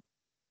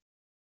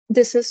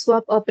this is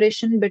swap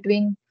operation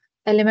between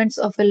elements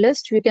of a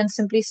list, we can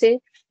simply say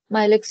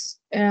my list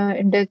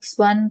index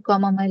 1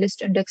 comma my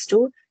list index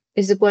 2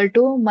 is equal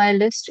to my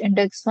list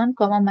index 1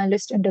 comma my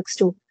list index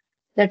 2.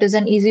 That is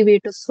an easy way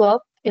to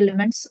swap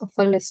elements of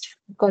a list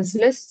because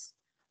lists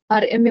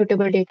are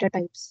immutable data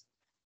types.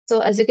 So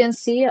as you can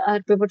see,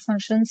 our pivot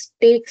functions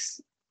takes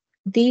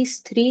these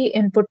three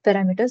input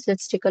parameters.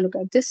 Let's take a look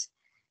at this.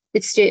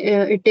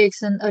 It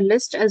takes a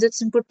list as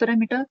its input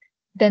parameter,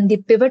 then the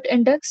pivot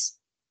index,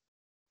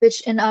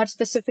 which in our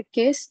specific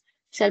case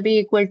shall be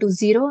equal to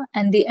 0,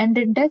 and the end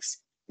index,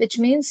 which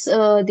means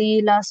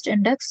the last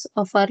index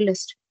of our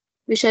list.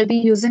 We shall be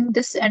using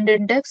this end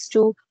index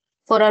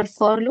for our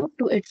for loop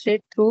to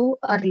iterate through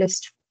our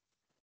list,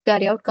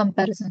 carry out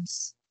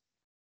comparisons.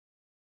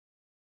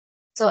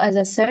 So as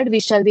I said, we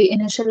shall be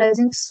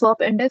initializing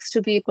swap index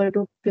to be equal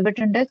to pivot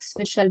index,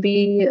 which shall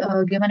be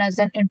given as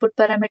an input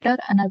parameter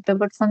and our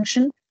pivot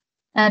function.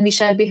 And we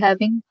shall be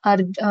having our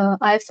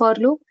I for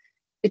loop,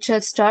 which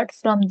shall start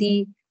from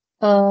the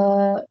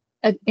uh,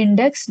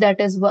 index that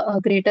is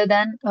greater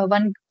than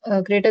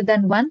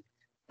one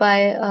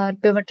by our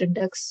pivot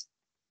index.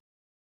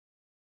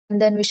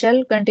 And then we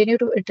shall continue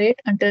to iterate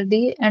until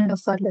the end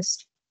of our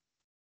list.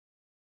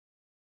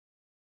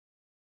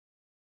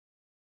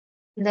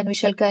 And then we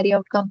shall carry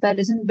out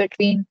comparison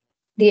between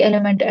the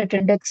element at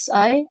index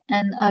I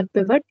and our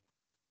pivot.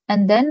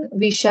 And then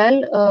we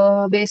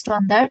shall, based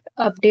on that,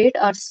 update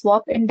our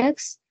swap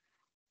index.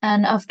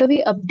 And after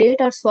we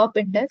update our swap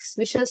index,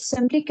 we shall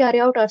simply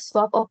carry out our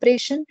swap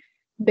operation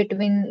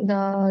between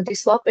the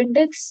swap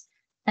index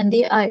and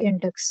the I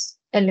index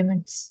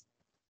elements.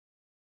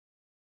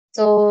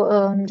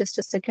 So just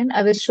a second,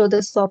 I will show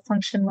the swap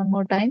function one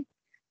more time.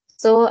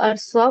 So our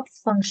swap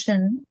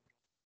function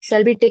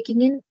shall be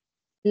taking in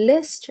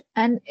list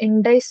and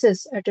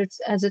indices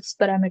as its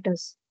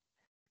parameters.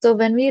 So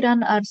when we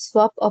run our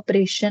swap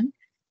operation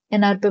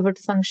in our pivot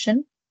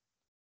function,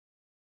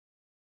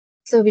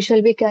 so we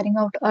shall be carrying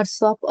out our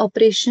swap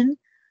operation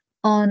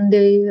on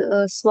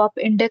the swap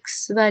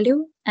index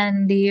value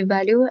and the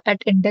value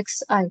at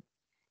index I.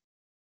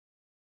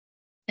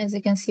 As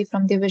you can see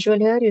from the visual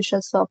here, you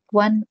shall swap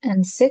 1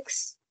 and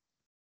 6.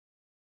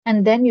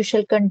 And then you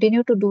shall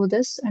continue to do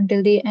this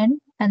until the end.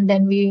 And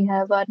then we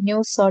have our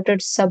new sorted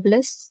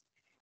sublists.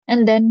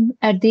 And then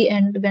at the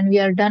end, when we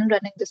are done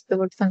running this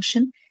pivot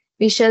function,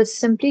 we shall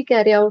simply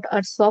carry out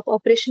our swap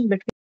operation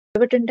between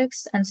pivot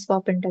index and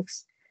swap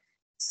index.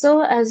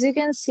 So as you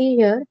can see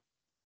here,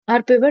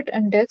 our pivot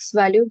index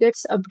value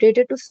gets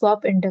updated to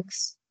swap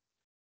index.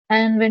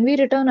 And when we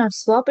return our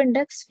swap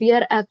index, we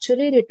are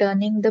actually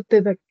returning the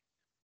pivot.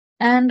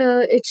 And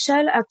it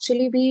shall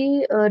actually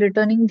be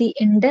returning the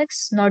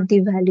index, not the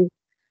value.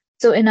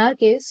 So in our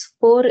case,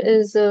 4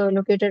 is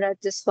located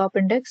at the swap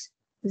index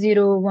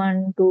 0,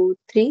 1, 2,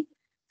 3.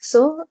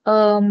 So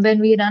when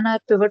we run our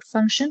pivot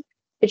function,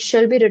 it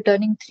shall be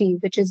returning 3,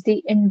 which is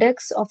the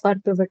index of our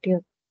pivot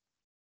here.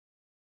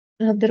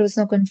 I hope there was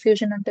no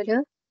confusion until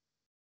here.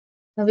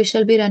 Now we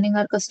shall be running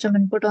our custom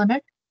input on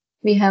it.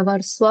 We have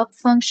our swap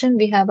function,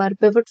 we have our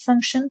pivot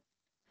function,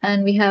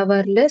 and we have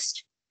our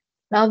list.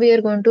 Now we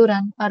are going to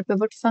run our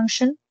pivot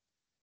function.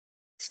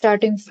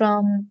 starting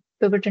from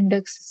pivot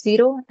index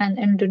 0 and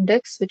end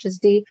index, which is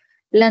the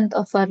length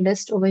of our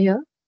list over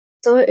here.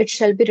 So it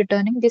shall be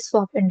returning the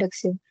swap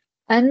index here.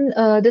 And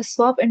the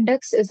swap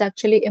index is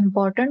actually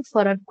important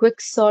for our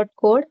quick sort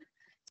code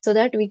so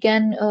that we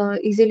can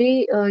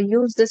easily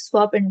use this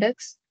swap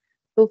index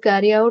to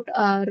carry out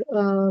our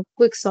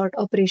quick sort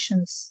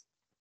operations.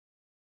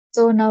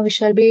 So now we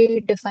shall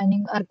be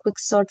defining our quick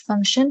sort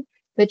function,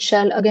 which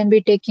shall again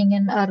be taking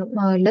in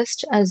our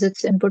list as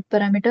its input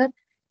parameter.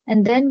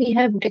 And then we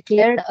have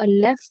declared a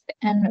left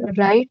and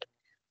right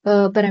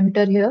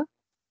parameter here.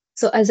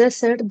 So as I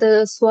said,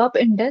 the swap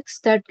index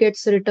that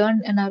gets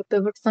returned in our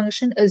pivot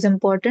function is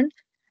important,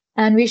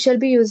 and we shall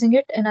be using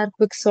it in our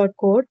quicksort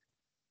code.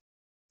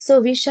 So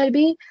we shall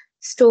be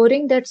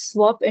storing that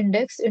swap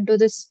index into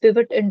this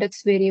pivot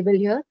index variable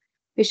here.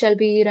 We shall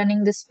be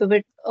running this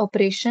pivot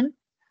operation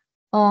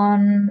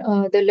on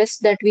the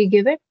list that we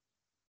give it.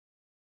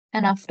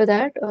 And after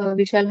that,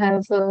 we shall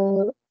have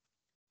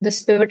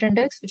this pivot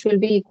index, which will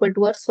be equal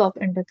to our swap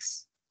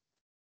index.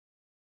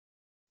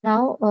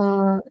 Now,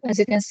 as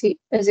you can see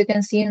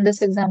in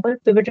this example,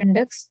 pivot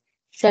index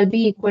shall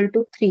be equal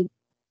to 3,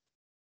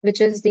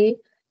 which is the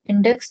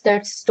index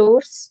that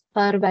stores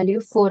our value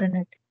 4 in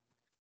it.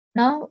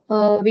 Now,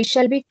 we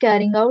shall be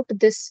carrying out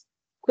this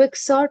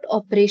quicksort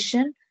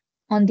operation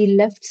on the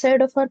left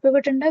side of our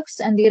pivot index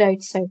and the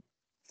right side.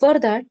 For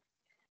that,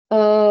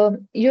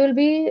 you will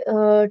be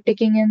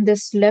taking in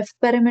this left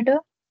parameter,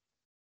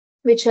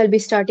 which shall be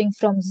starting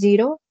from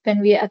 0.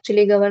 When we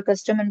actually give our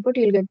custom input,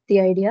 you'll get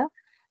the idea.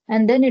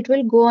 And then it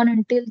will go on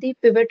until the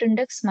pivot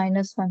index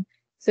 -1.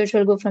 So it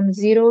shall go from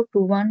 0 to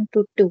 1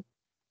 to 2.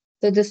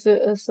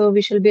 So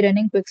we shall be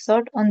running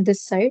quicksort on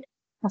this side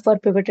of our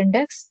pivot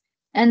index,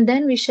 and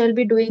then we shall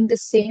be doing the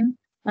same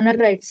on our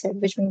right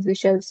side, which means we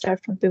shall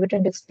start from pivot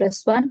index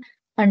 +1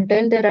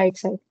 until the right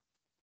side.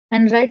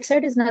 And right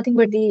side is nothing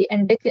but the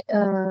index.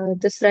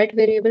 This right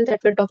variable that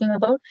we're talking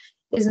about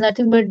is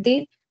nothing but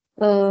the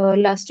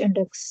last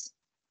index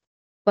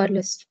per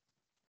list.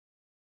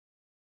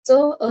 So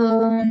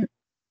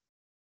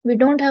we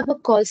don't have a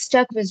call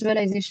stack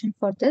visualization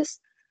for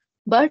this,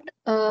 but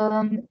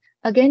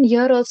again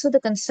here also the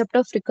concept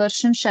of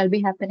recursion shall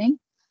be happening.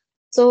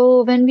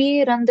 So when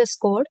we run this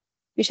code,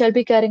 we shall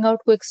be carrying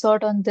out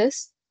quicksort on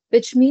this,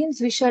 which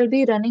means we shall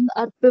be running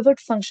our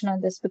pivot function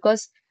on this,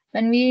 because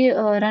when we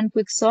run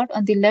quicksort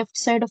on the left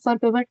side of our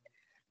pivot,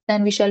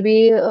 then we shall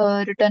be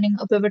returning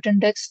a pivot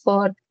index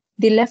for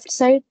the left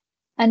side,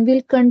 and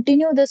we'll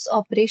continue this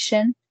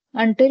operation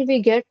until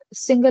we get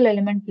single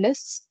element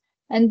lists,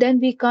 and then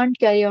we can't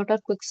carry out our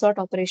quicksort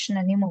operation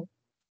anymore.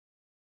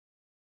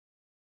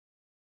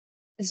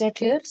 Is that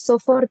clear? So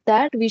for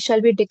that, we shall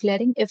be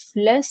declaring if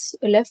left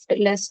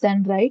less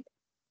than right.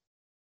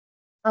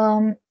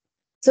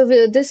 So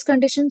this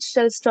condition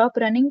shall stop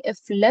running if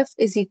left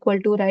is equal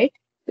to right,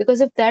 because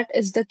if that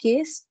is the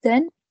case,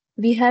 then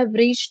we have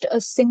reached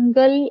a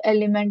single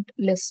element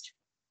list.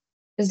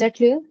 Is that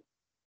clear?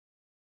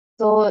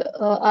 So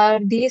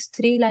these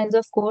 3 lines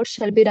of code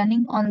shall be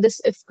running on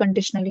this if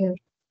conditional here.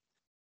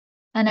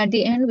 And at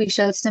the end, we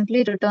shall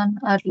simply return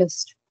our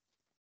list.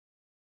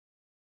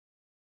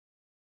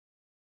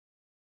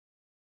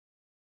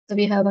 So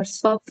we have our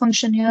swap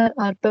function here,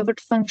 our pivot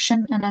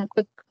function, and our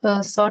quick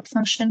sort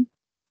function.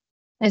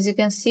 As you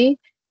can see,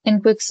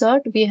 in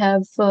quicksort, we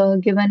have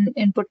given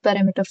input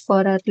parameter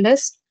for our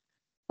list,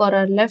 for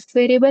our left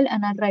variable,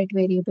 and our right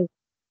variable.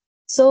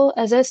 So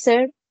as I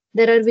said,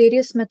 there are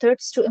various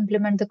methods to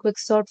implement the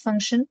quicksort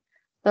function.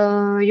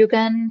 You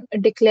can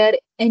declare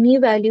any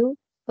value,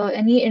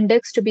 any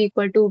index to be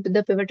equal to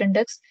the pivot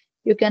index.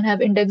 You can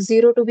have index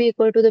 0 to be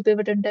equal to the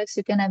pivot index.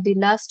 You can have the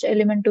last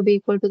element to be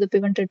equal to the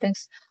pivot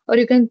index, or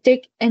you can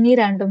take any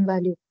random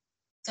value.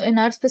 So in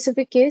our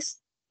specific case,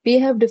 we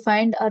have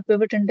defined our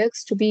pivot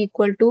index to be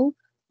equal to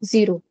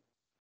 0.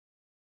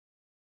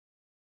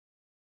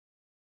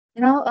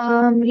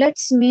 Now,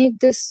 let's make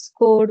this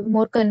code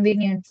more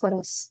convenient for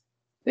us.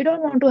 We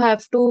don't want to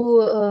have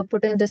to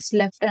put in this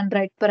left and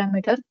right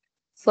parameter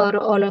for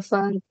all of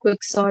our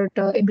quicksort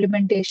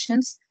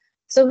implementations.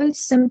 So we'll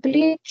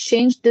simply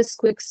change this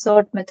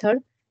quicksort method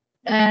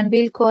and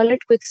we'll call it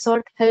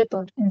quicksort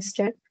helper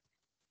instead.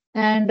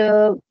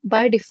 And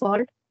by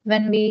default,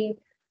 when we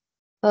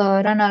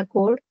run our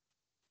code,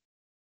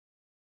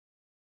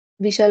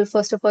 we shall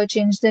first of all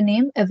change the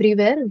name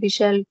everywhere. We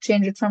shall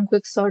change it from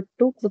quicksort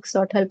to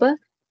quicksort helper.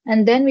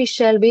 And then we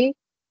shall be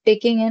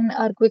taking in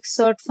our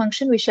quicksort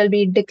function. We shall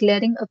be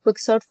declaring a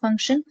quicksort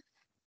function.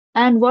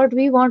 And what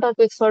we want our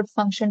quicksort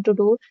function to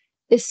do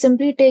is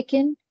simply take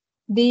in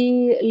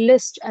the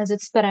list as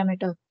its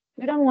parameter.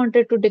 We don't want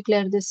it to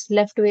declare this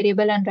left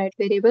variable and right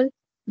variable.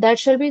 That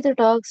shall be the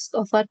task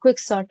of our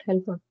quicksort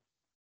helper.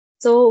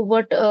 So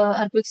what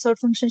our quicksort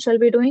function shall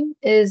be doing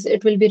is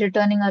it will be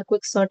returning our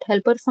quicksort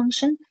helper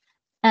function,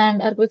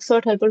 and our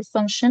quicksort helper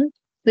function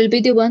will be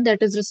the one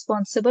that is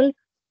responsible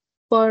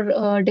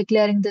for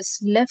declaring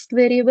this left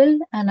variable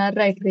and our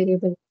right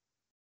variable.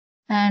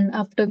 And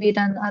after we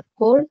run our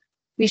code,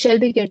 we shall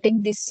be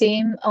getting the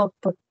same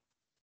output.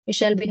 We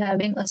shall be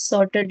having a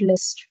sorted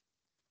list.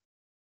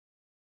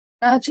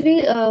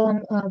 Actually,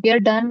 we are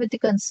done with the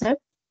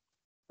concept.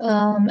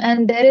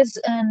 And there is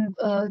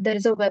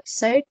a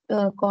website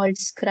called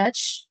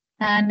Scratch,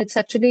 and it's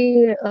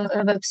actually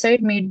a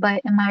website made by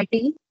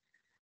MIT.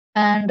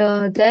 And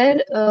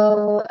there,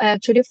 I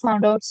actually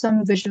found out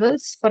some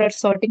visuals for our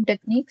sorting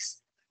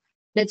techniques.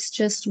 Let's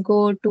just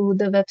go to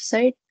the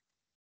website.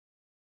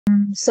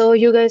 So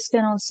you guys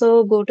can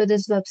also go to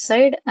this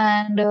website,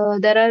 and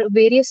there are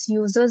various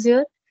users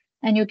here,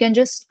 and you can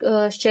just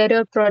share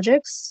your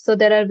projects. So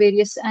there are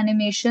various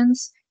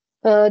animations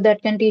that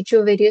can teach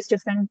you various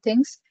different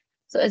things.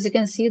 So as you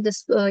can see,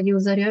 this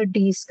user here,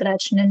 D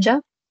Scratch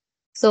Ninja.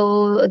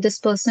 So this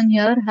person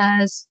here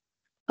has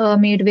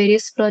made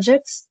various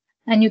projects,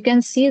 and you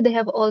can see they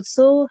have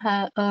also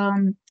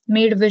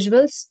made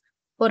visuals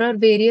for our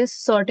various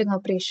sorting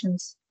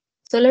operations.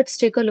 So let's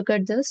take a look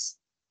at this.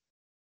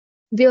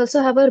 We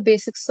also have our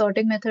basic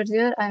sorting methods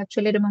here. I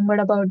actually remembered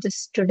about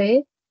this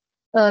today.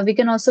 We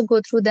can also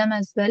go through them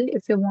as well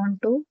if you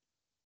want to.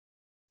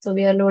 So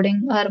we are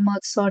loading our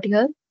merge sort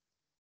here.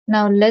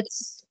 Now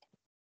let's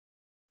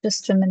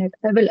just a minute.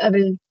 I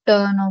will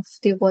turn off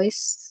the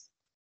voice,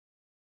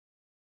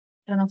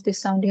 turn off the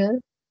sound here.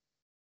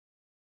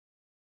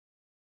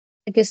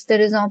 I guess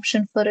there is an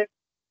option for it.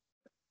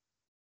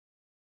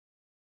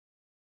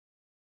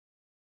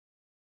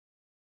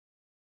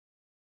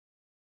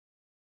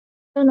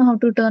 I don't know how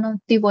to turn off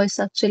the voice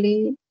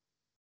actually.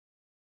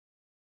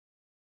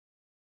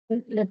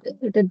 Let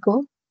it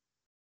go.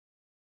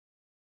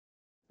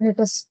 Let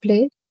us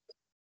play.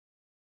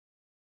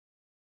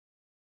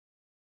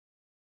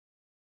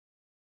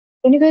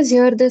 Can you guys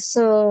hear this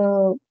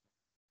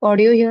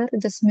audio here,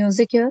 this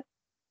music here?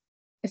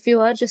 If you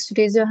are, just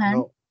raise your hand.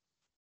 No,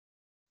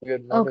 we are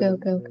not Okay, able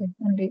okay, to hear. okay.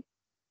 Only.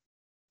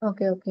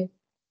 Okay, okay.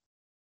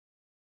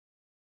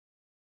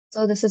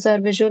 So this is our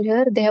visual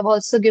here. They have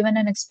also given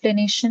an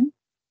explanation.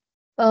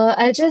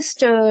 I'll just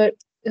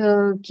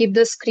keep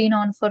the screen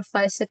on for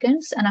 5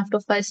 seconds, and after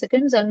 5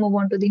 seconds, I'll move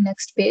on to the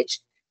next page.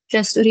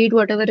 Just read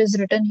whatever is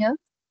written here.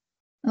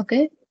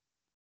 Okay,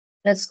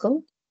 let's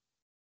go.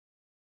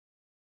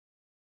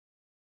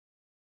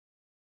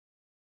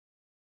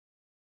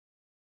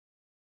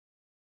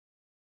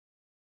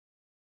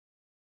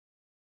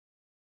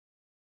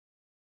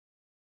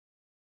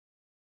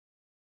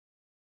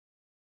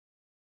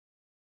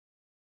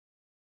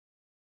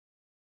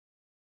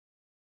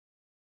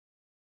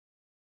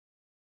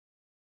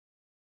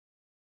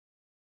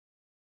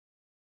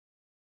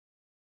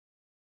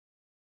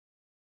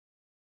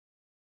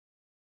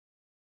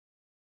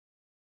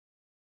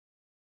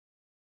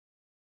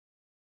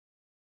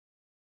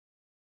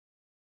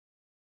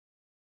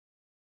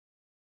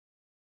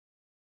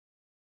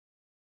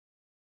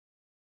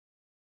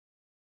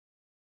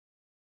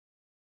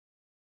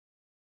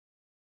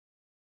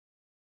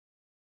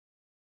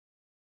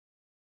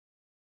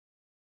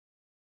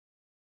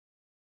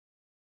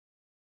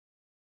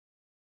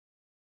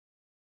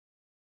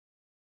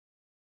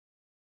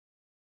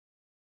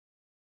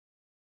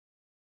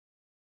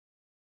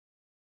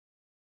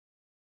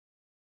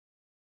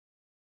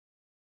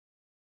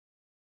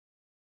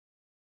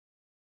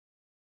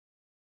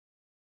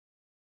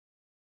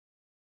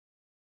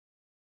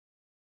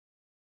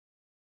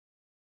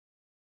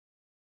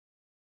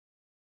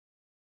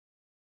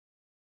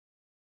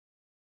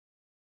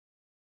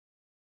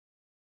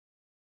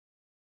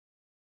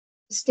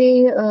 Is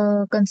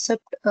the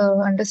concept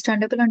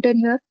understandable until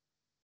here?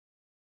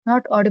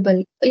 Not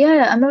audible. Yeah,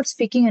 yeah, I'm not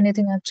speaking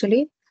anything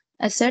actually.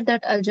 I said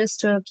that I'll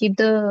just keep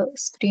the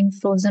screen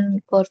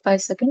frozen for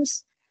 5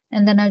 seconds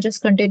and then I'll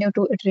just continue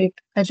to iterate.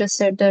 I just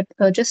said that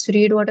just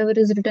read whatever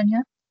is written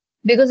here.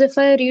 Because if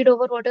I read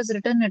over what is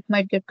written, it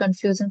might get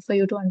confusing for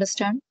you to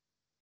understand.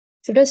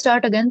 Should I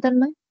start again,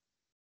 Tanmay?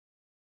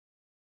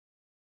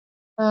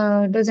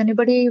 Does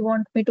anybody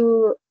want me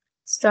to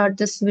start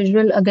this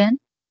visual again?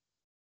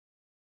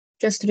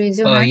 Just raise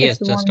your hand if Yes,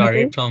 you just want me start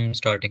it to. from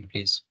starting,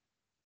 please.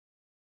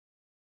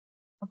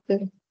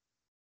 Okay.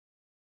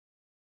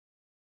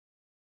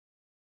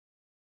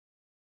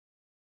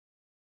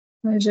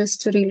 I'll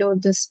just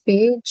reload this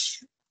page.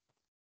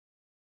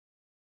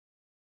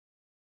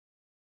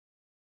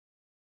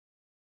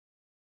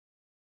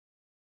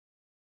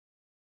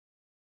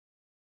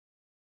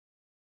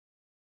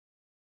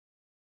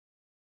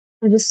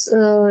 I'll just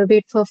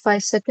wait for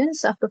 5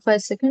 seconds. After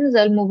 5 seconds,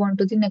 I'll move on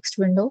to the next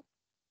window.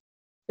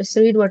 Just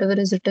read whatever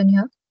is written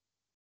here.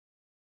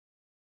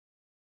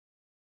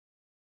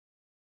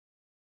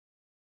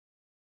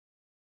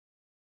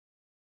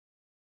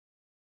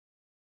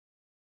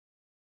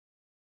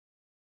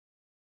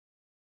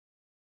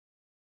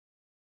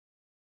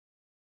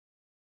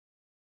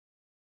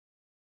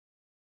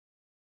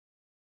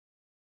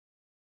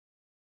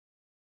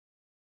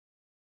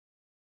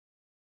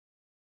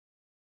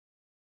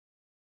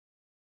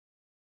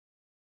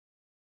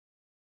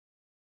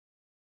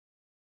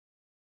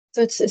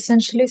 So it's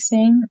essentially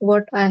saying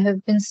what I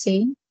have been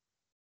saying.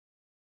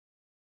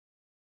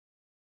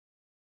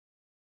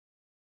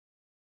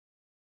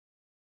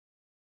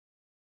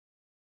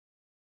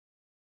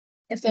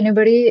 If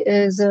anybody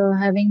is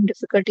having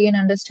difficulty in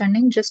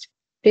understanding, just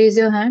raise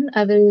your hand.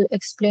 I will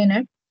explain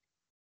it.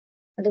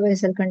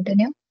 Otherwise, I'll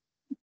continue.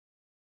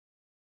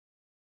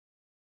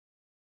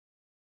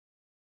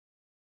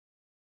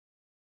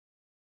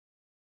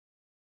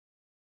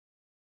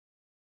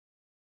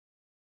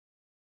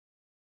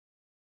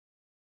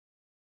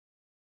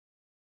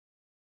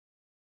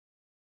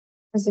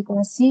 As you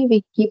can see,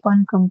 we keep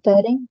on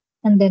comparing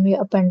and then we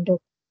append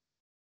it.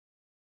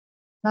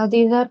 Now,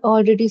 these are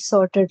already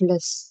sorted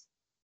lists.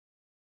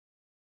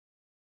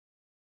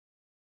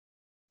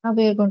 Now,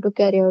 we are going to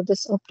carry out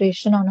this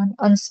operation on an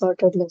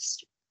unsorted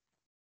list.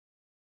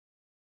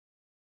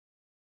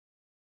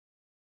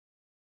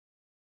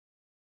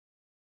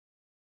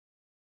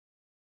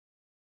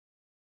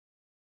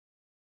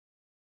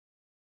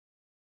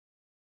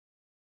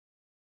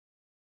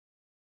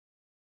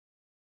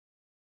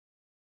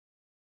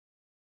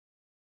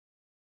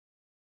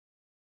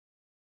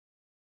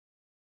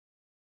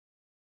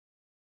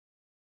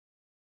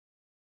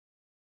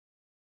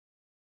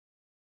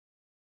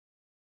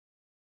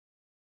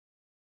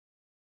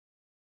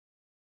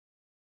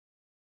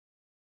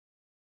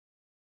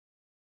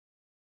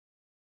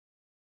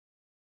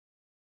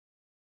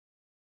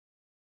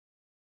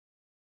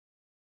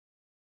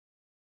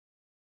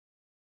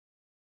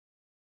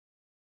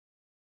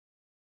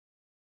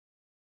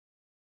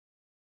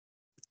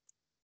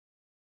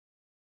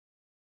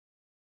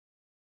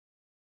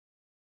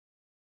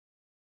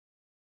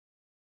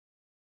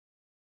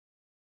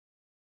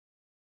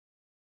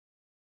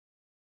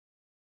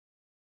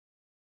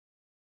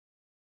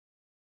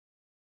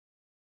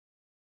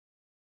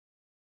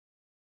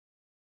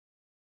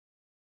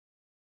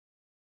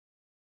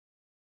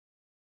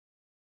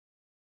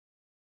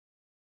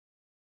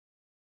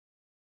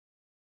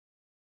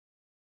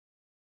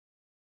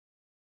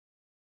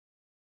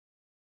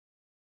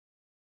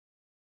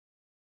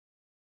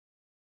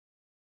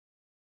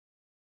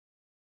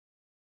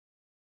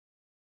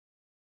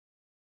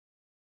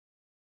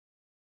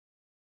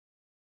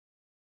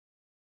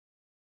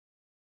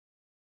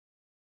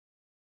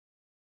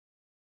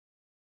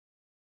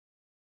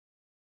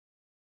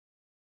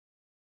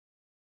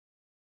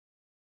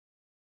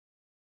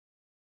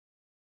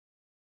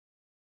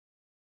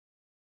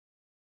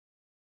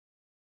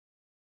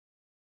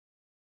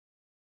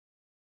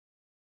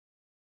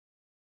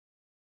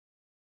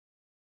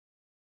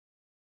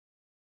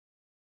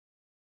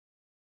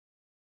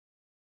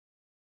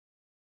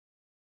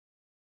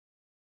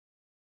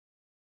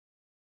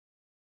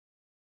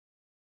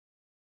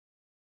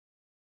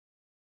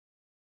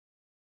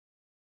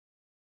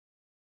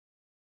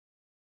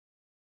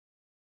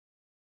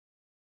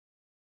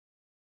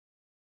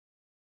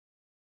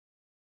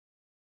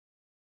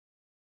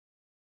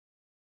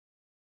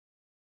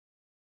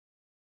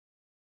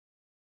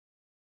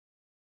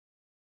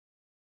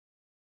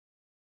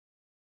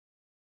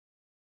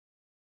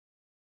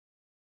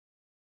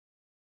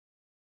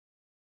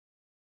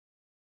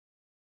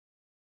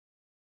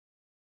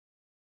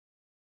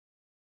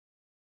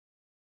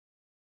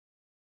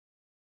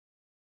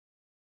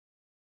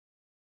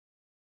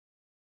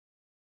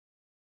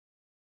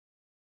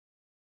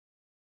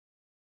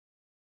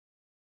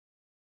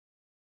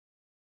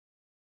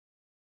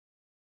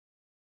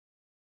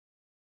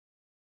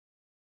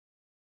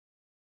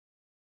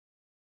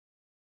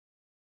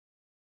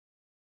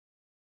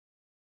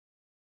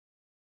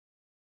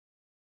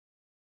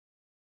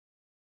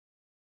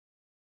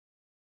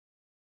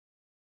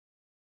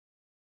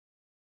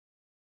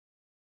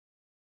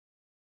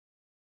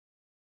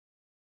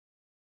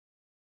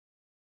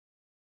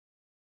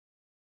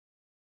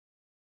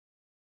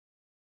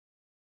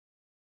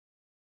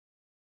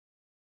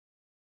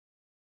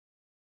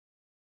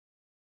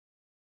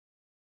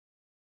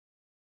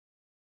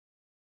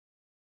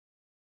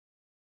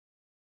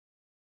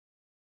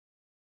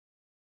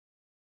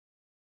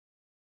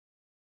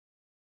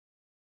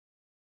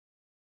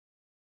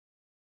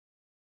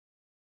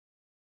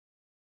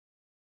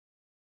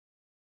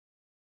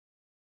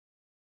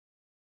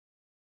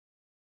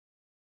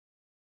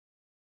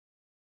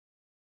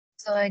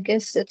 So I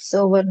guess it's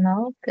over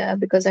now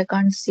because I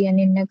can't see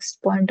any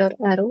next point or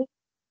arrow.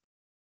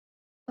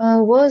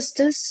 Was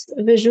this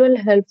visual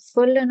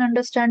helpful in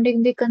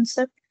understanding the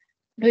concept?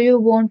 Do you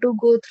want to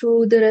go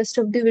through the rest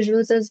of the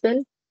visuals as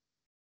well?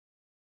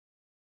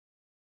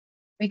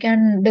 We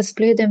can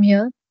display them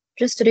here.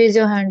 Just raise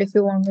your hand if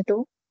you want me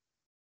to.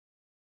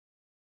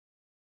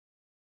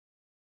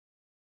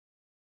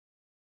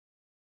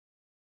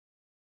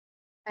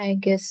 I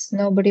guess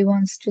nobody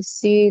wants to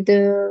see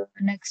the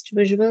next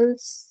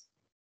visuals.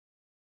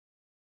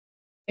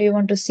 You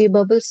want to see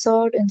bubble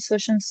sort,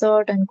 insertion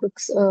sort, and quick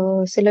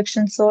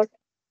selection sort.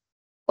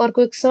 For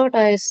quick sort,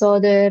 I saw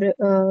their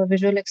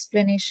visual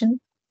explanation,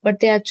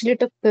 but they actually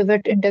took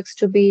pivot index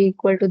to be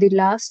equal to the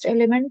last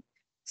element,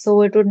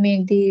 so it would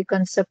make the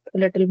concept a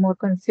little more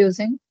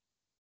confusing.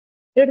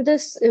 Did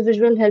this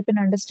visual help in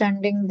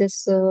understanding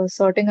this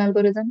sorting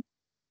algorithm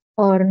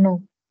or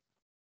no?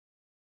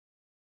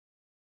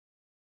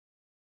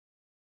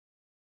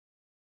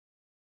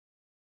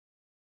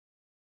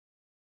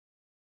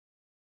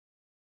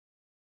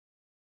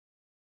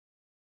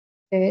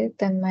 Okay,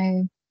 then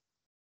I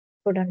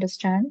could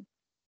understand.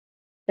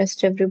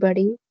 Rest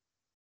everybody.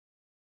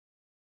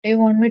 Do you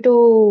want me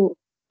to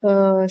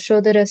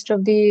show the rest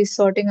of the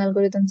sorting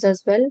algorithms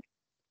as well?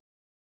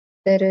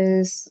 There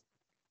is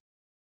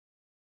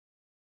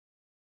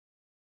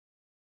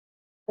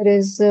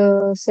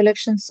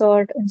selection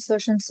sort,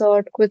 insertion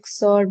sort, quick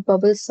sort,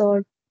 bubble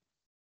sort.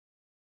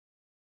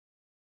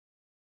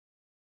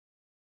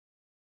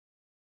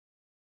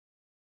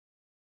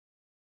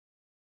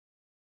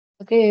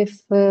 Okay,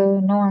 if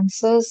no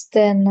answers,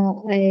 then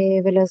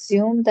I will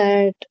assume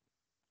that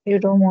you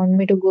don't want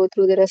me to go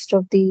through the rest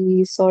of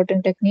the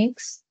sorting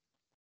techniques.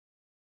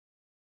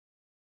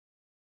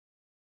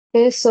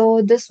 Okay,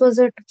 so this was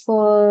it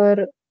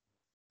for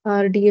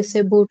our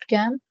DSA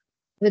bootcamp.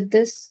 With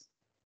this,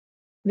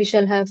 we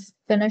shall have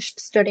finished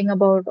studying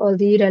about all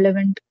the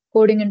relevant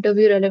coding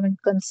interview relevant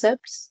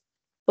concepts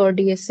for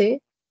DSA.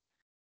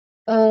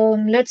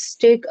 Let's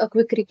take a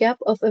quick recap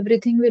of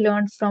everything we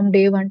learned from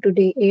day 1 to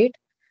day 8.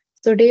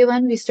 So, day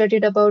 1, we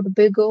studied about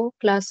big O,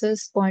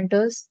 classes,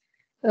 pointers.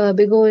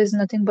 Big O is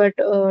nothing but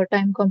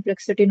time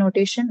complexity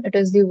notation. It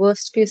is the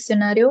worst case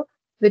scenario,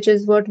 which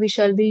is what we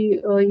shall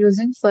be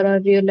using for our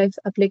real life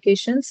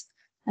applications.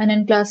 And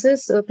in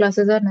classes,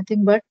 classes are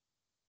nothing but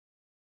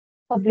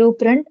a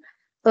blueprint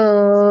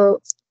uh,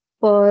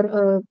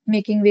 for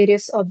making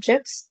various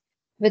objects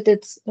with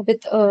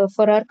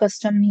for our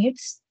custom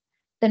needs.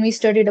 Then we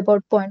studied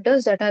about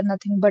pointers that are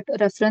nothing but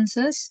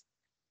references.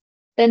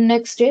 Then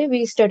next day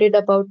we studied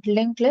about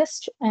linked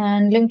list,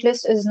 and linked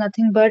list is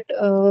nothing but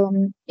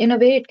in a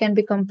way it can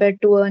be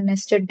compared to a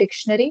nested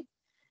dictionary.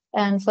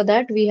 And for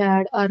that we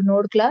had our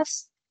node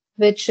class,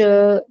 which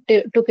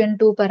took in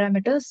two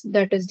parameters,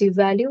 that is the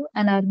value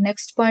and our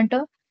next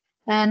pointer.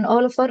 And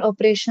all of our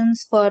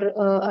operations for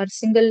our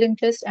single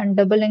linked list and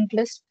double linked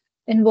list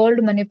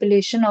involved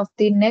manipulation of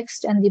the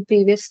next and the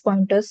previous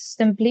pointers.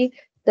 Simply,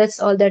 that's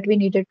all that we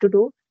needed to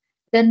do.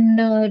 Then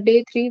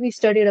day 3, we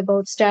studied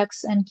about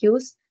stacks and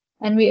queues,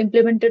 and we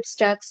implemented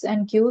stacks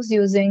and queues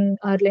using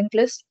our linked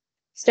list.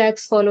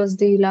 Stacks follows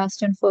the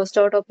last in first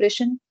out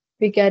operation.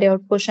 We carry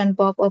out push and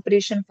pop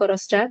operation for a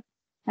stack.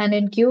 And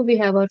in queue, we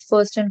have our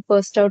first in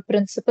first out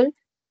principle.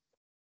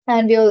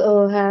 And we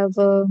have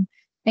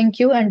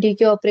NQ and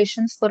DQ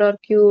operations for our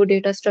queue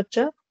data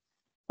structure.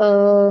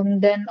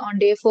 Then on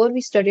day 4,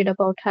 we studied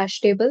about hash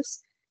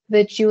tables,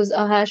 which use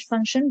a hash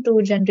function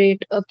to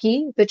generate a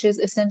key, which is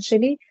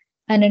essentially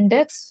an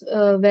index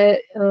where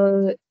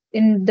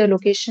in the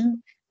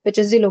location, which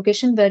is the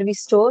location where we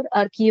store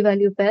our key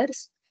value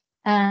pairs.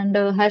 And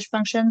hash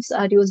functions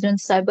are used in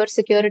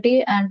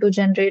cybersecurity and to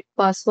generate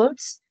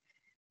passwords.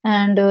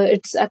 And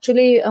it's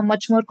actually a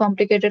much more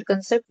complicated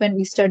concept when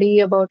we study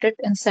about it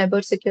in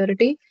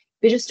cybersecurity.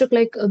 We just took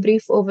like a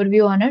brief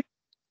overview on it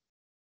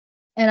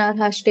in our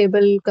hash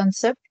table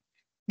concept.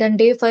 Then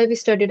day 5, we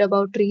studied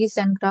about trees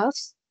and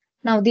graphs.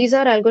 Now, these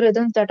are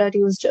algorithms that are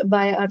used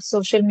by our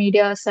social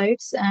media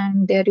sites,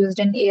 and they're used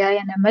in AI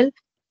and ML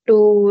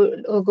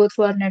to go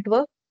through our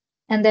network.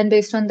 And then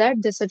based on that,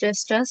 they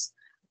suggest us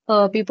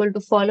people to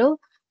follow,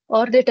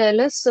 or they tell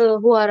us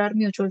who are our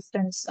mutual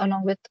friends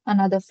along with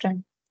another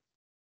friend.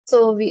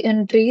 So we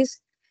in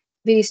trees,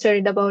 we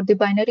studied about the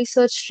binary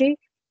search tree,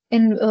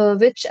 in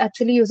which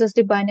actually uses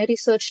the binary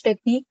search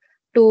technique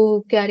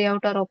to carry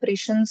out our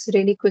operations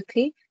really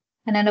quickly.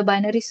 And in a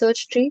binary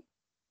search tree,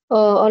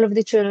 all of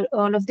the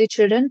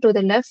children to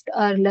the left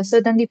are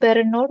lesser than the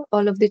parent node.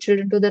 All of the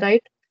children to the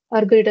right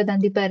are greater than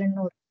the parent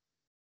node.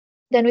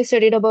 Then we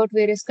studied about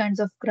various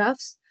kinds of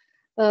graphs.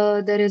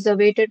 There is a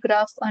weighted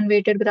graph,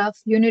 unweighted graph,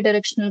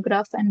 unidirectional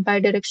graph, and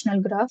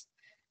bidirectional graph.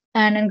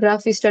 And in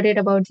graph, we studied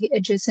about the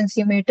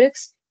adjacency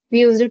matrix.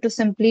 We used it to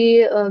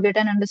simply get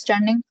an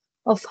understanding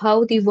of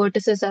how the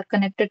vertices are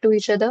connected to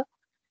each other.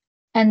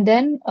 And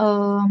then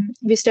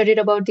we studied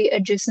about the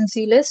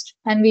adjacency list,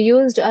 and we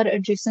used our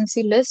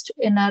adjacency list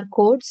in our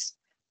codes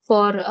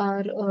for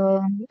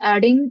our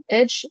adding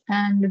edge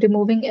and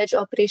removing edge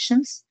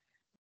operations.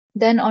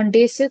 Then on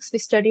day 6, we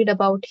studied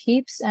about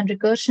heaps and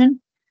recursion.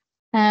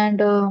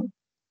 And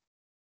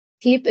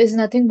heap is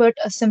nothing but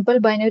a simple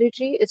binary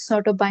tree. It's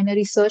not a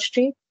binary search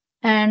tree.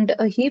 And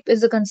a heap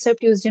is a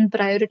concept used in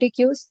priority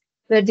queues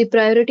where the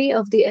priority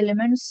of the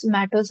elements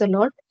matters a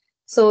lot.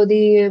 So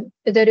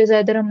there is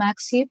either a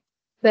max heap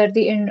where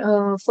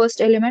the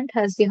first element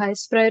has the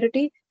highest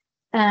priority,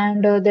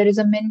 and there is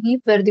a min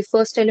heap where the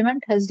first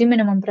element has the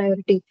minimum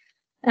priority.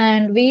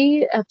 And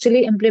we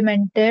actually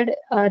implemented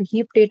our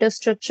heap data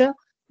structure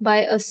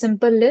by a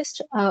simple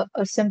list,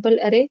 a simple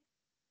array.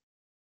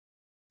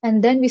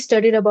 And then we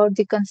studied about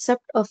the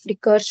concept of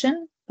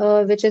recursion,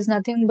 which is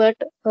nothing but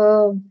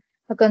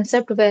a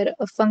concept where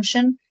a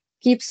function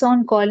keeps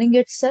on calling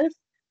itself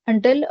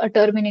until a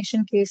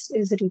termination case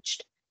is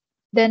reached.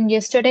 Then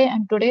yesterday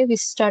and today we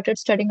started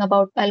studying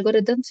about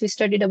algorithms. We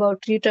studied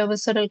about tree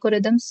traversal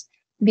algorithms,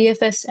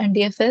 BFS and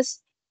DFS,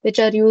 which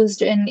are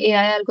used in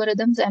AI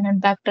algorithms and in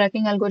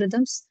backtracking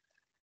algorithms.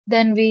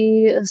 Then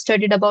we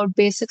studied about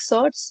basic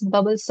sorts,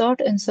 bubble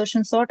sort,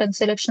 insertion sort, and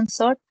selection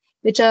sort,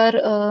 which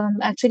are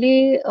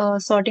actually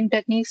sorting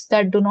techniques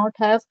that do not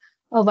have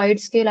a wide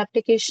scale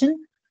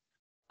application,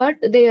 but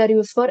they are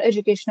used for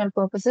educational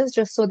purposes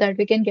just so that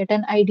we can get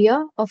an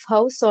idea of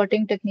how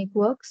sorting technique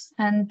works.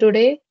 And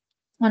today,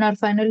 on our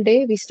final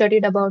day, we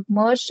studied about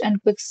merged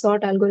and quick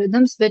sort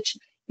algorithms, which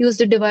use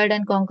the divide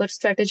and conquer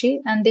strategy,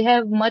 and they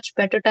have much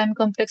better time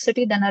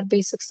complexity than our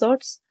basic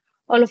sorts.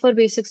 All of our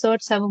basic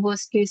sorts have a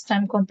worst case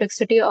time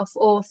complexity of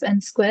O of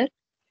n square,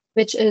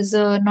 which is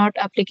not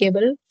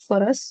applicable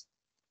for us.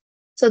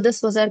 So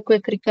this was our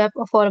quick recap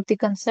of all of the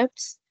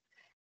concepts.